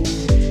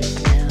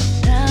 I'm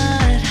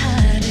not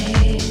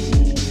hiding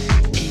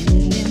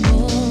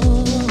anymore.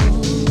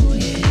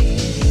 Yeah.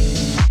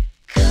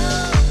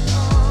 Come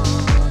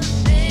on,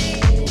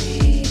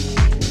 baby,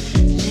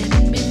 let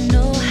me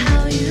know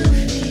how you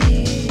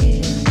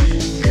feel.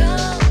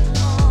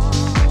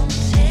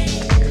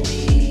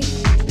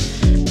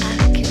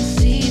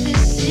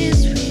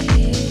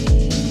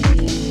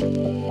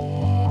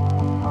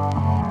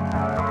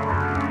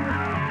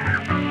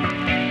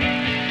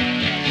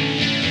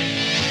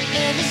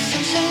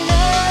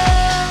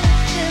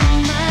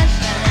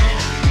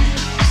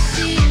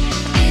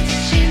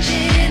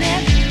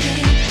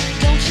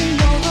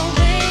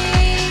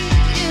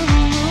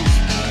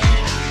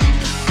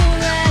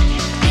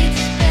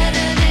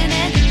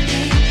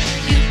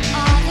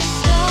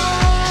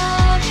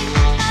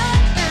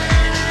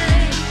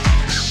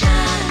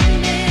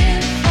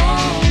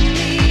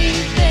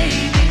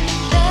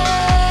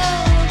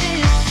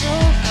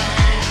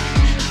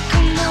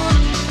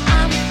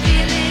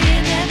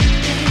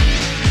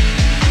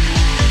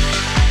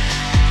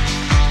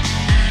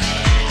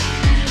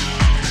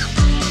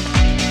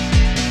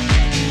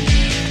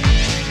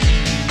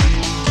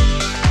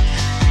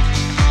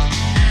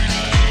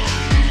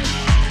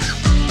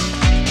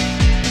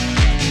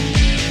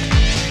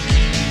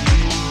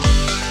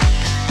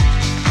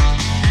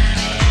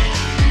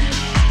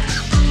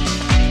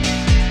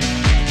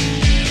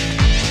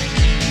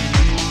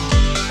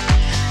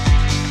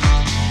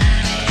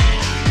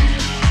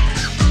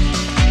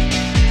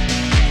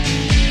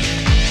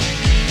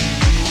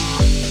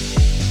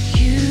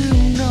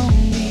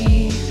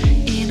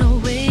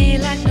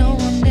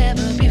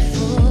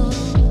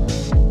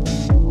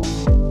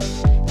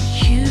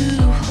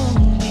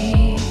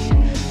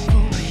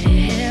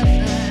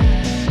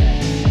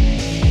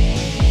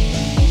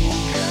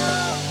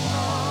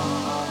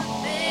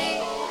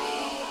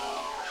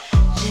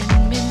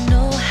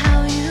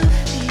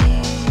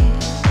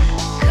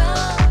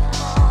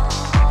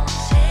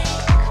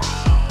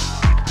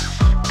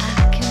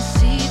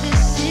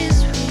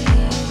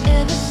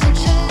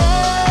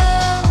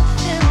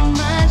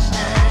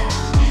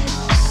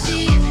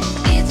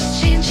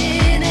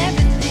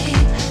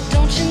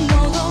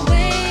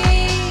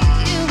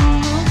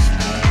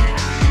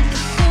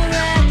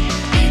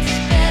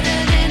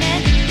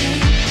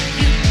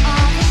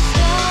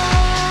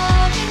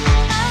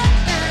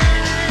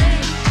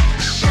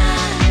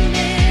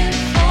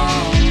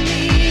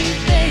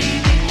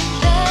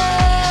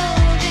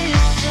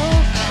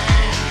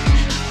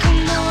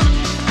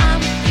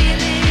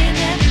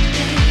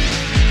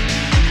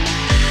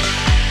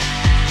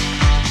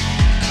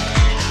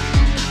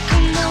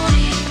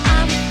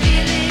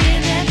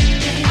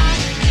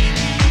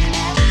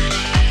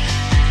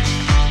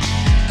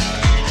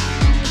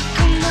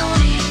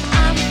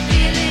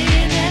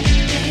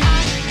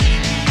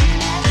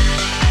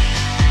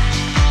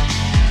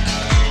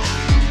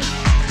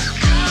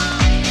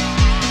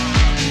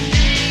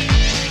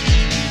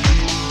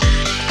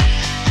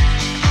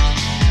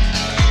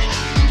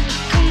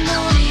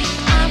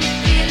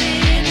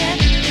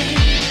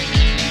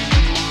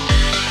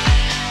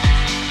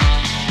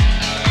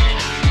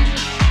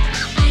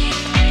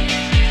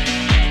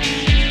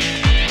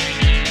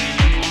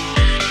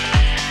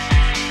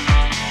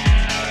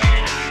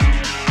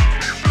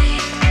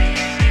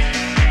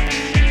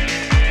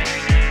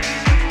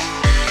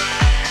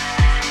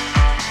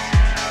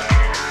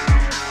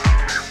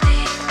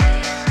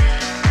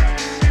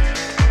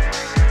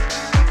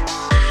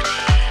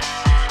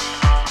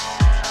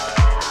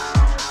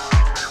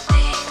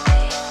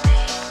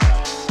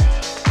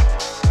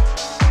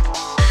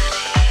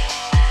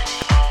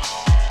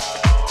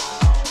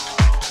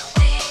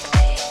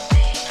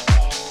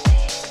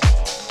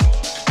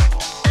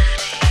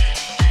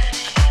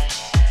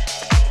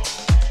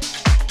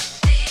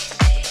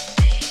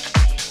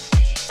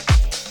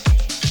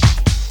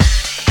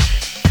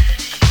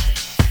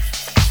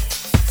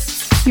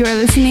 You are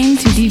listening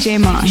to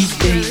DJ Moss.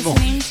 DJ Moss.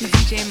 Listening to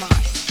DJ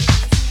Moss.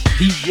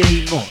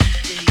 DJ Moss.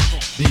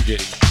 DJ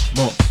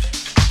Moss.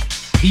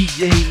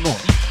 DJ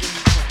Moss.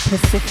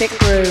 Pacific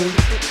Groove.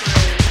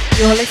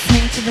 You're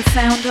listening to the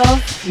sound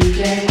of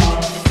DJ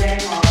Moss.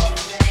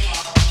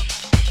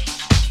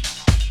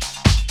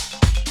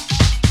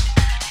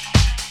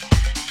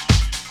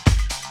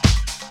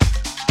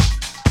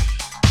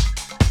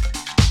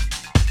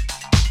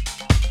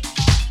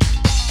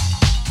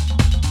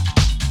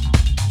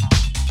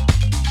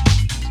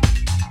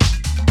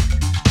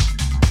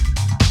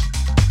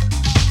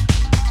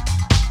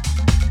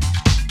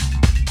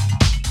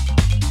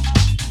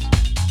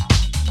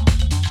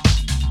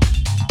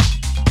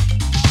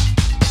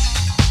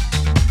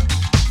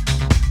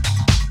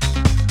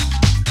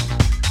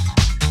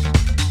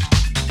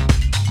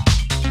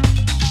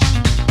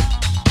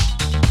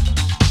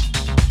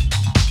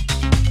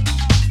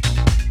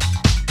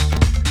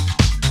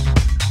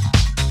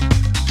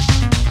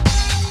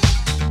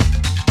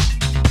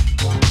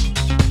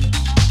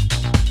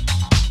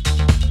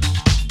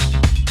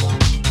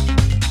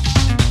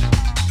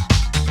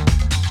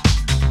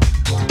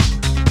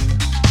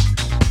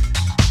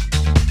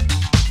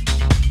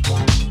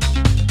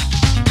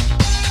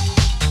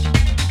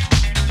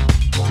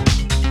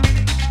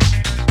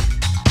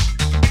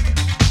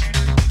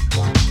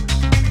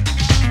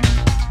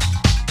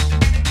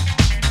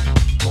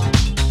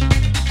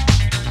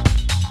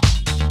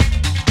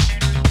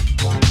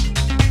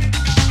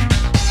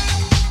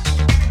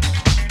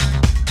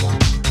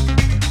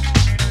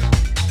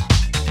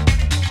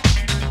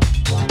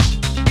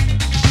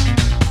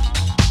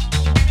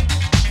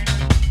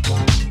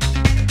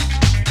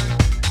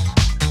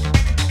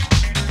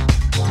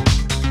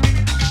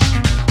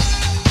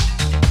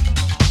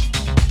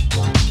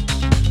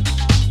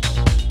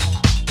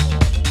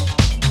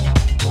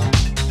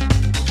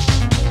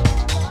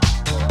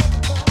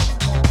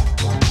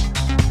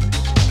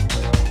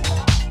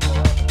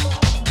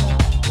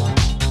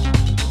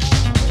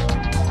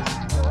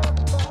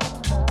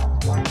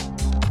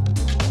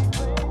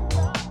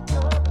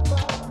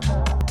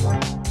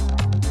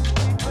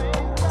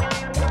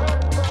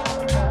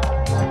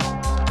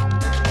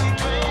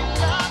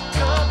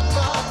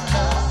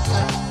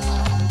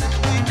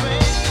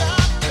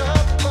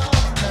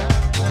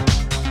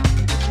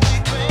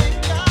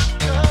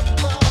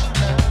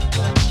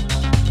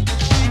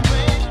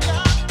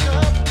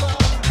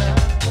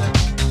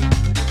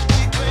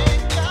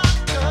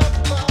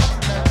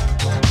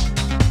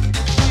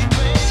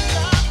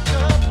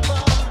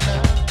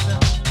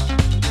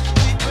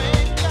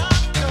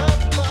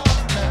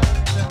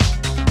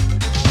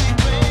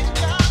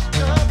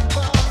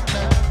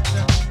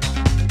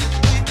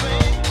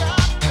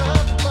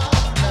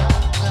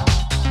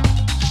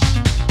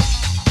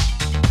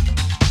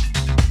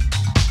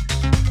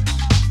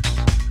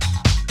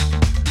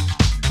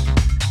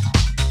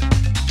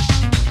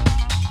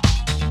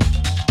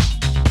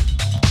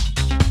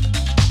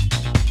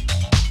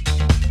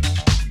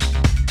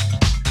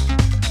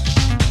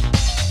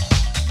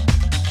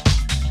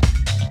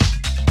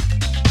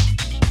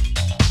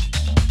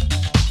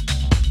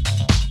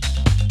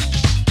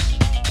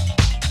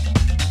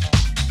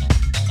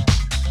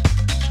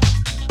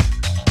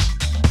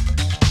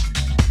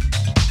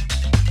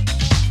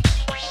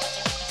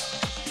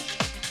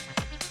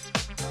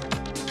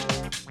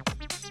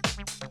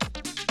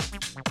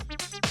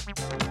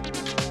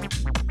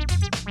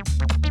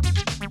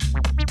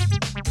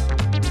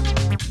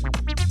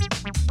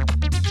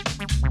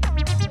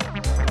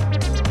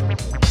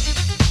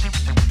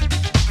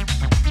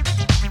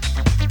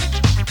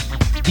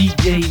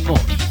 DJ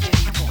Moss.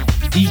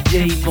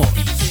 DJ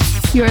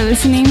Moss. You are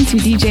listening to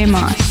DJ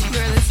Moss. You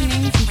are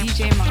listening to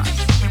DJ Moss.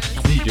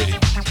 DJ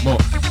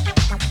Moss.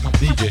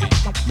 DJ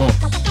Moss.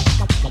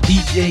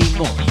 DJ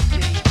Moss.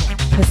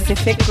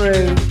 Pacific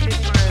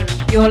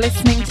Groove. You're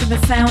listening to the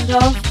sound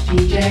of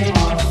DJ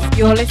Moss.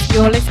 You're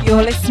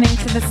listening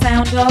to the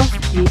sound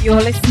of.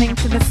 You're listening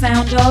to the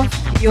sound of.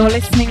 You're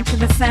listening to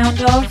the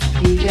sound of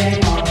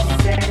DJ Moss.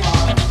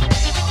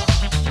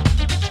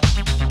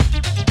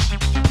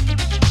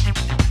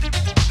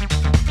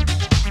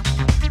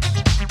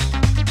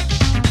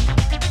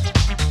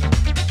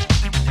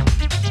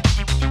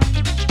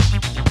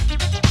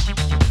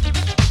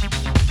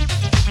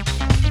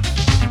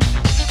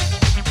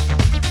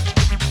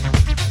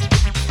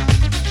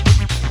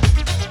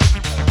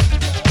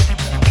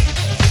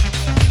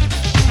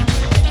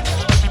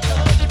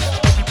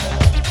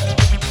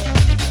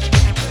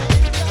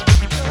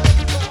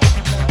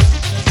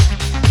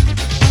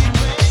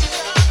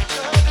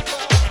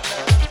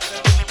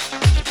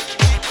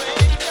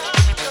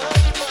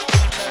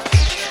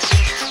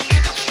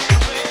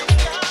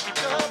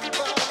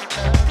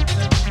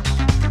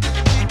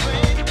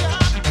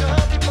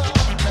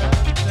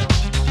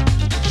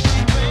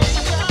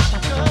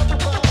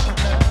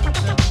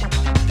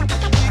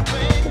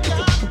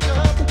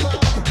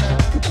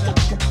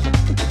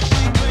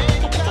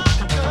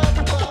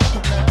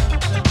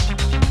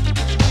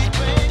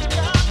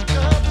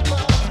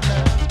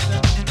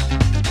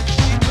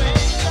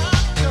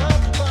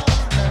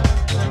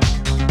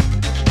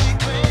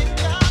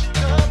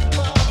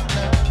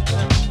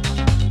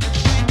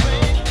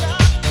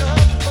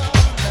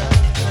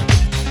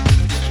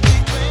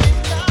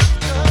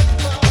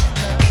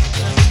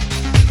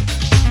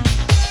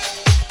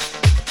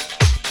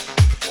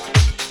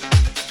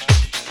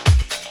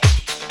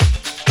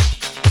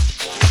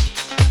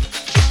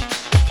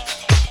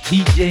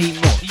 DJ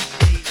Moss.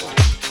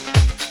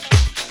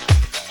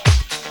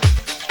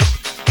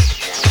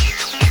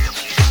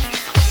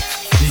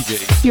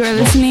 DJ. You are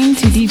listening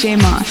to DJ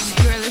Moss.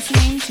 You are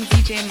listening to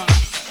DJ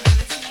Moss.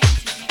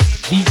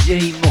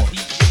 DJ Moss.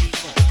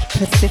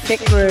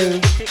 Pacific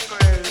Groove.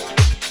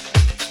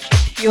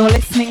 You're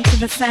listening to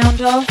the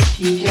sound of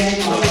DJ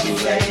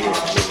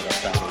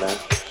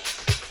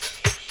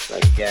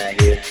Like a guy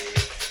here,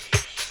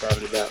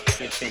 probably about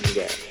 15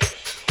 guys.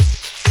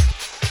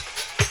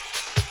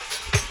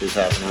 This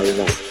happened all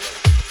alone.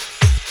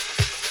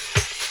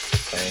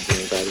 Ain't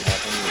anybody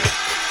happening yet.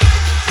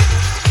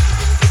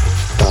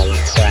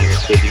 Falling silent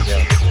city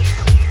down.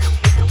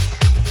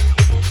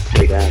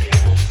 Big eye.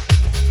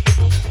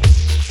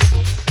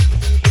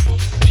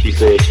 She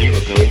said she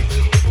was me.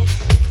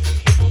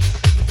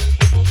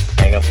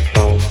 Hang up the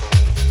phone.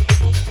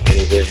 And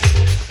he did.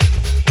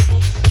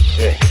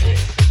 Shit.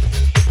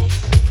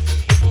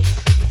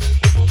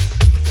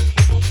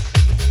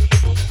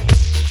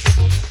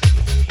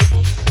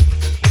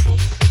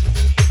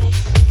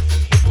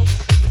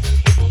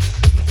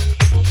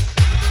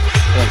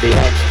 Be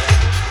happy.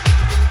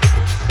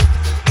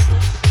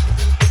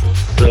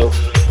 So,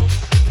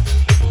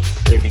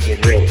 let me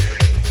get ready.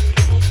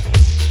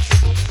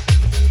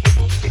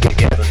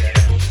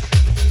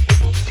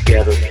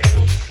 Together.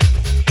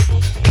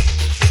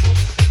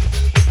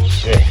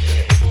 Shit.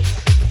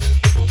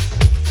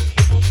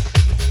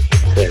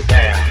 Sit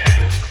down.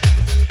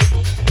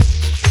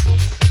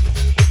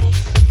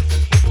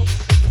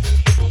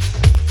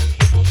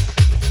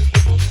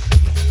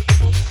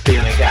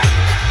 Feeling got me.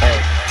 Hey.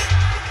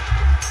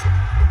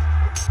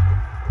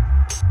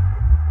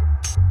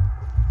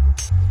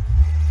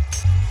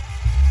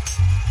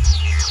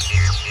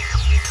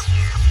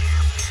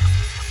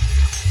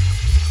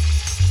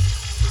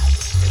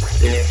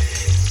 Yeah,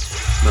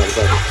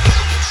 motherfucker.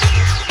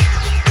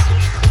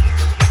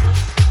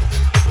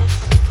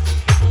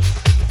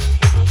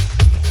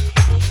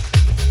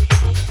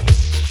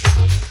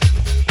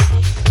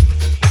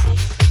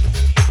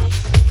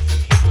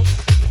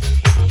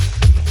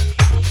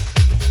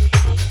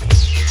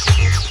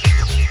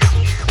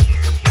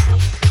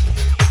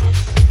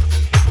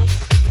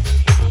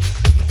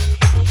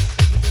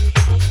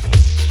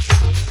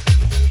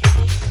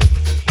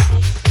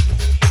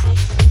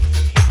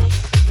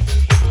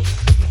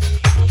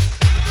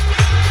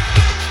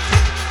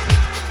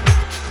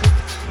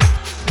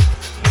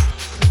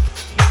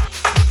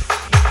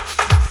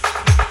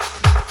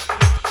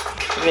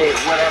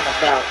 What I'm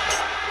about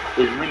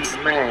is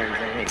reading minds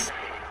in here.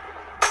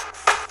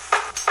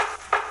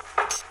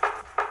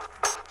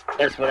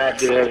 That's what I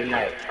do every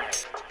night.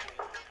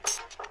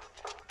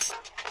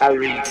 I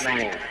read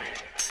minds.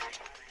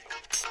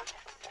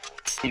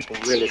 People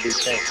really do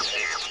think.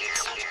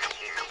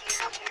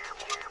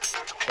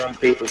 Some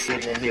people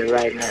sitting in here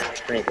right now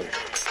thinking.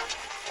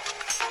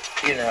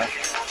 You know,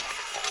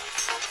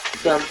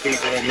 some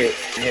people in here,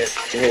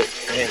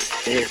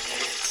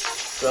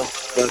 so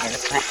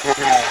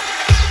fucking high.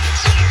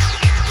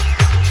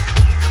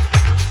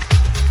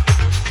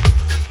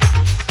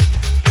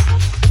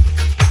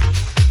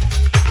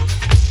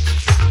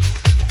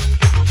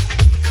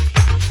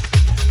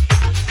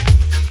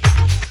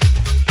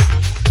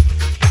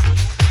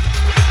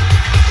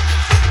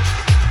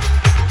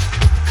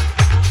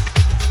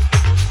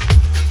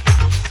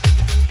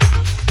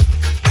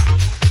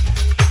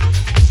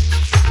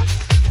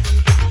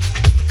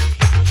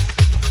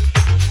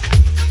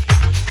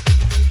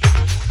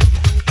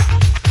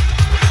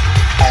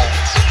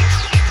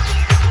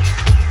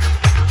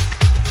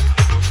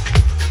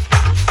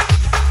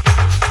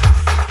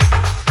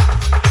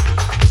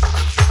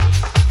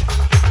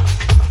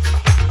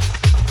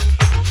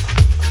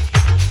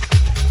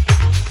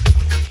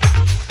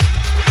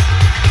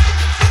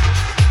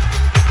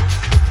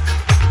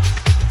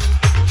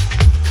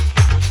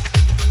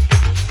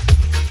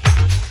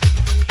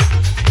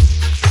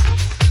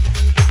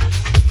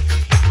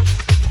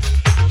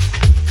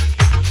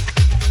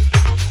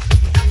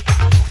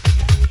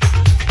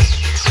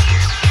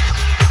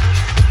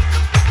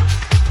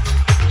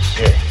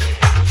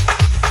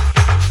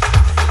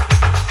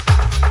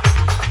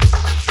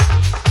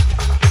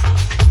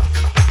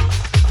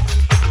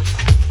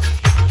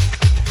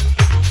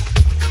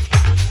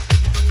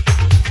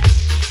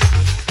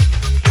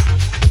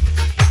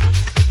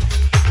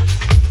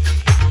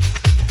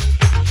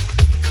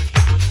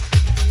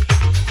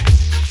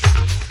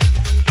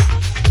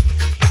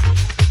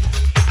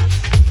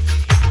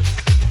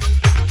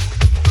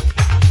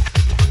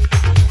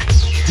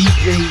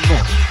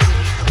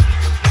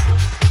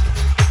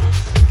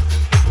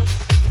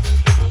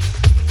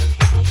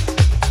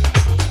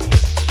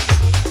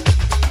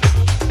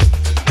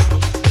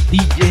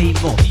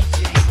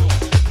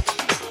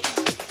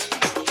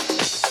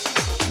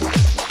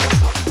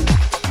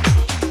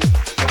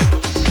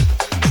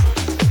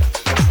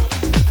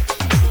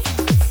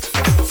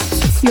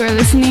 You are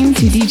listening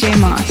to DJ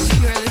Moss.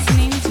 You are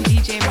listening to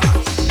DJ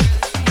Moss.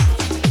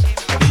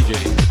 DJ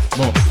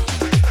Moss.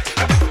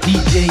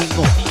 DJ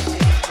Moss.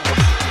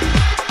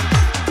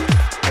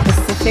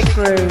 Pacific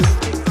Groove.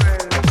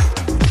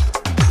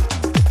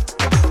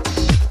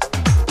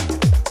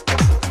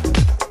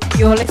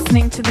 You're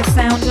listening to the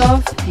sound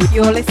of.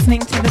 You're listening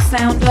to the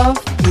sound of.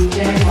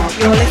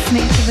 You're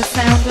listening to the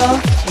sound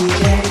of.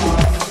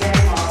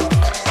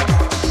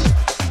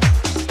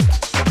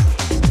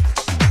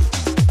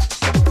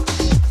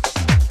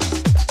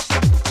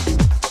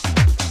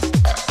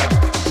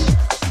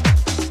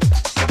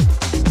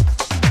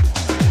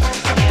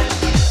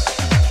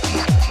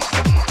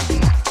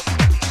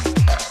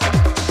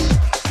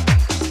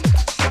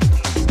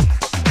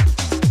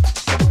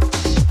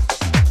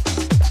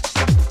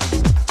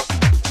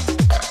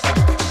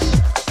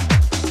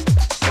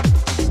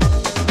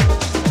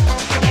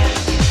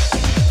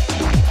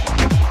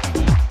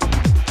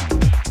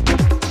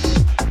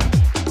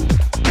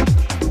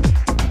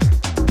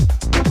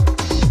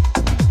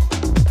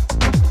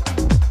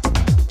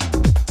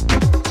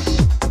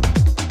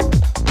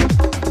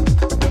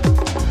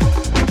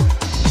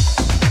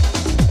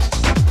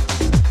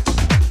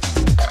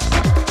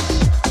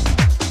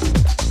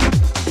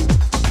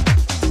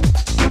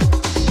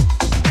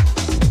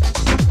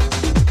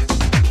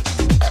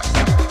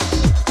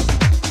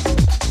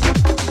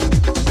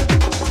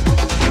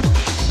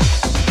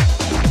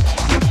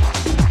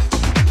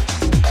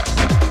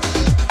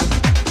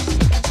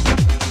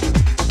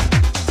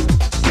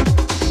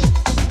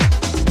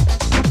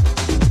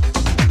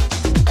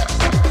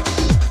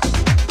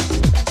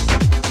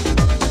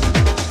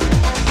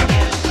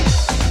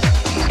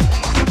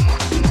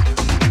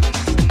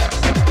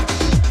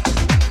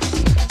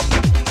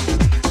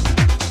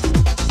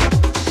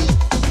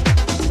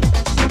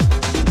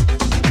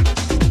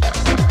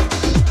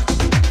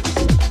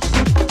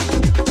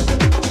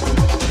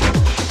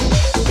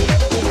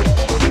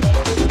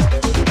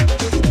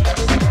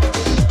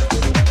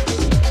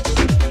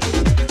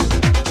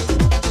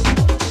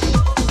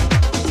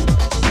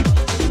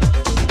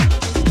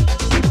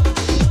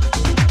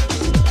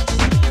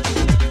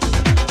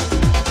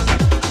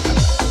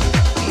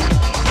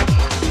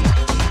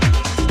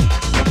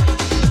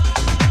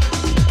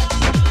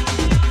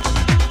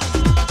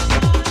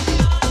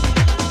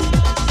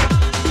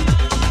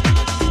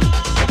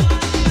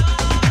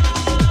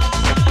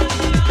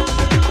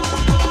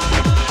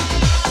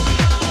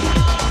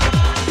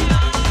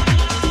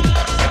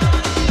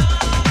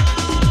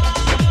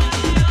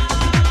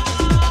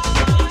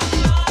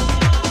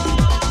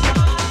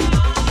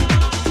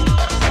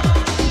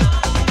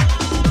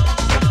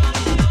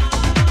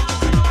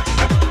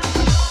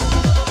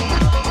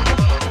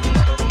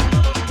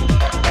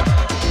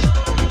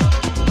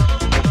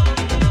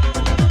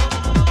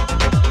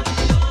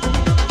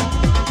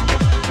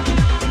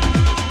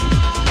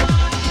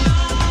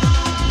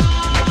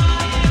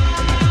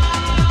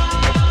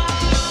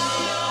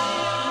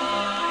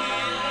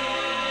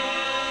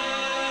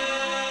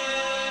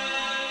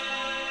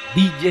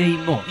 DJ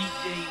Moss.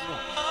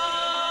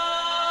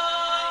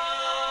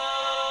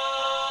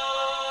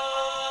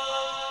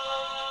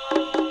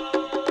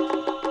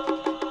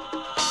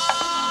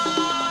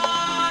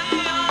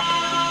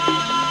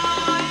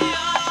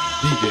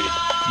 DJ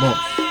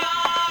Moss.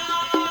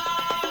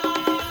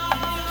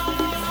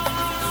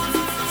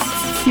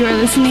 You are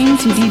listening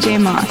to DJ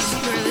Moss.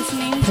 You are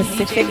listening to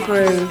Pacific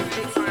Groove.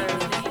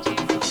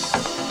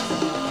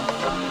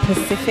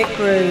 Pacific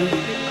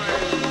Groove.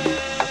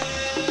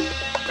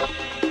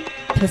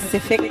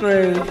 Pacific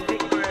Groove.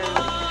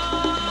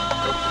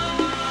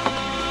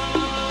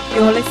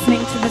 You're listening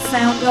to the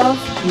sound of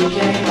DJ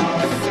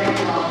Moss.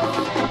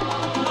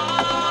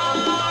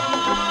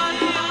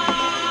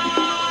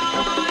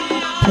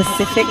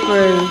 Pacific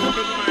Groove.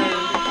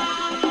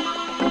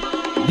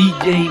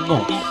 DJ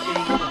Moss.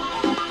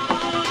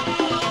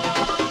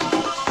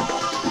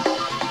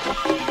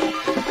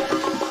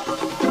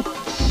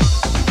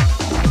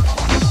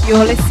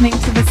 You're listening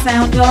to the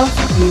sound of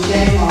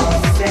DJ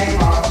Moss.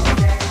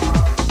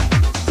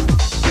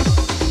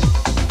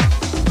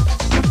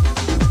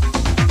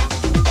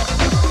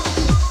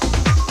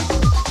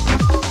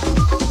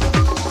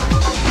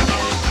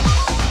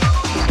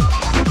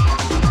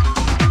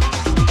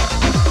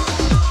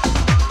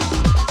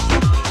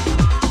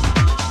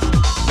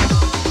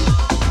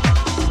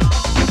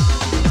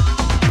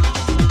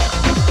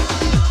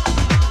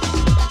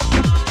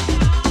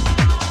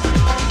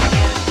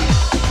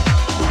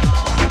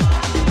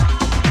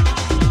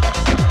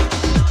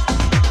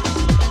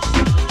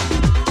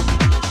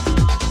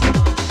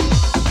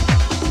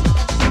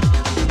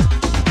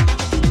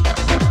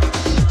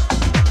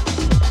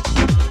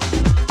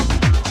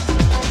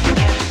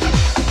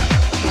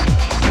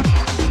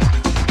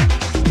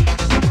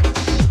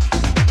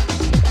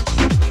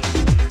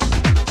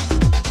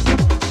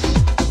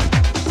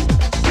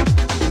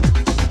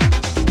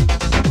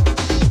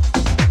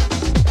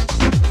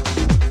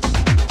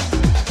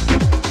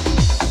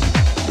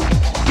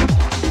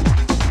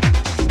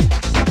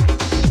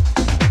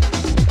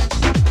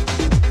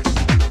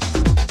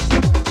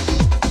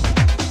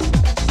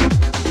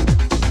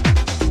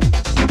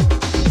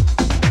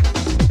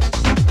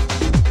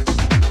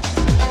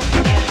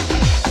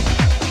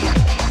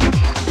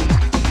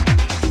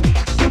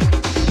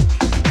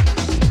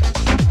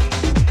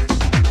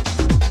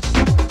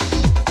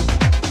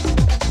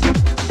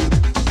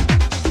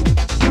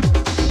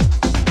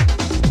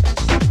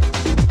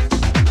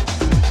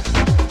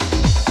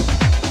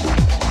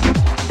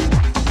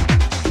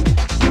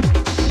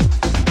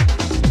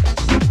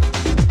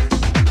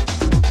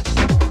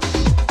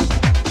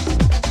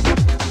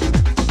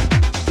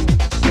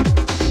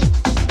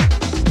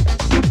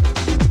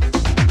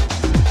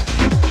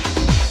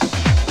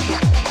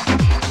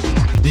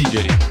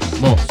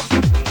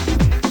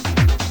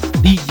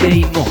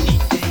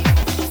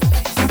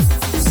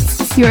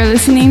 You are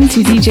listening to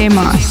DJ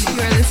Moss.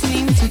 You are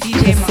listening to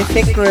DJ Moss.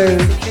 Pacific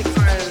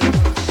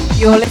Groove.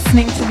 You're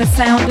listening to the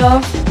sound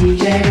of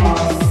DJ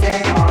Moss.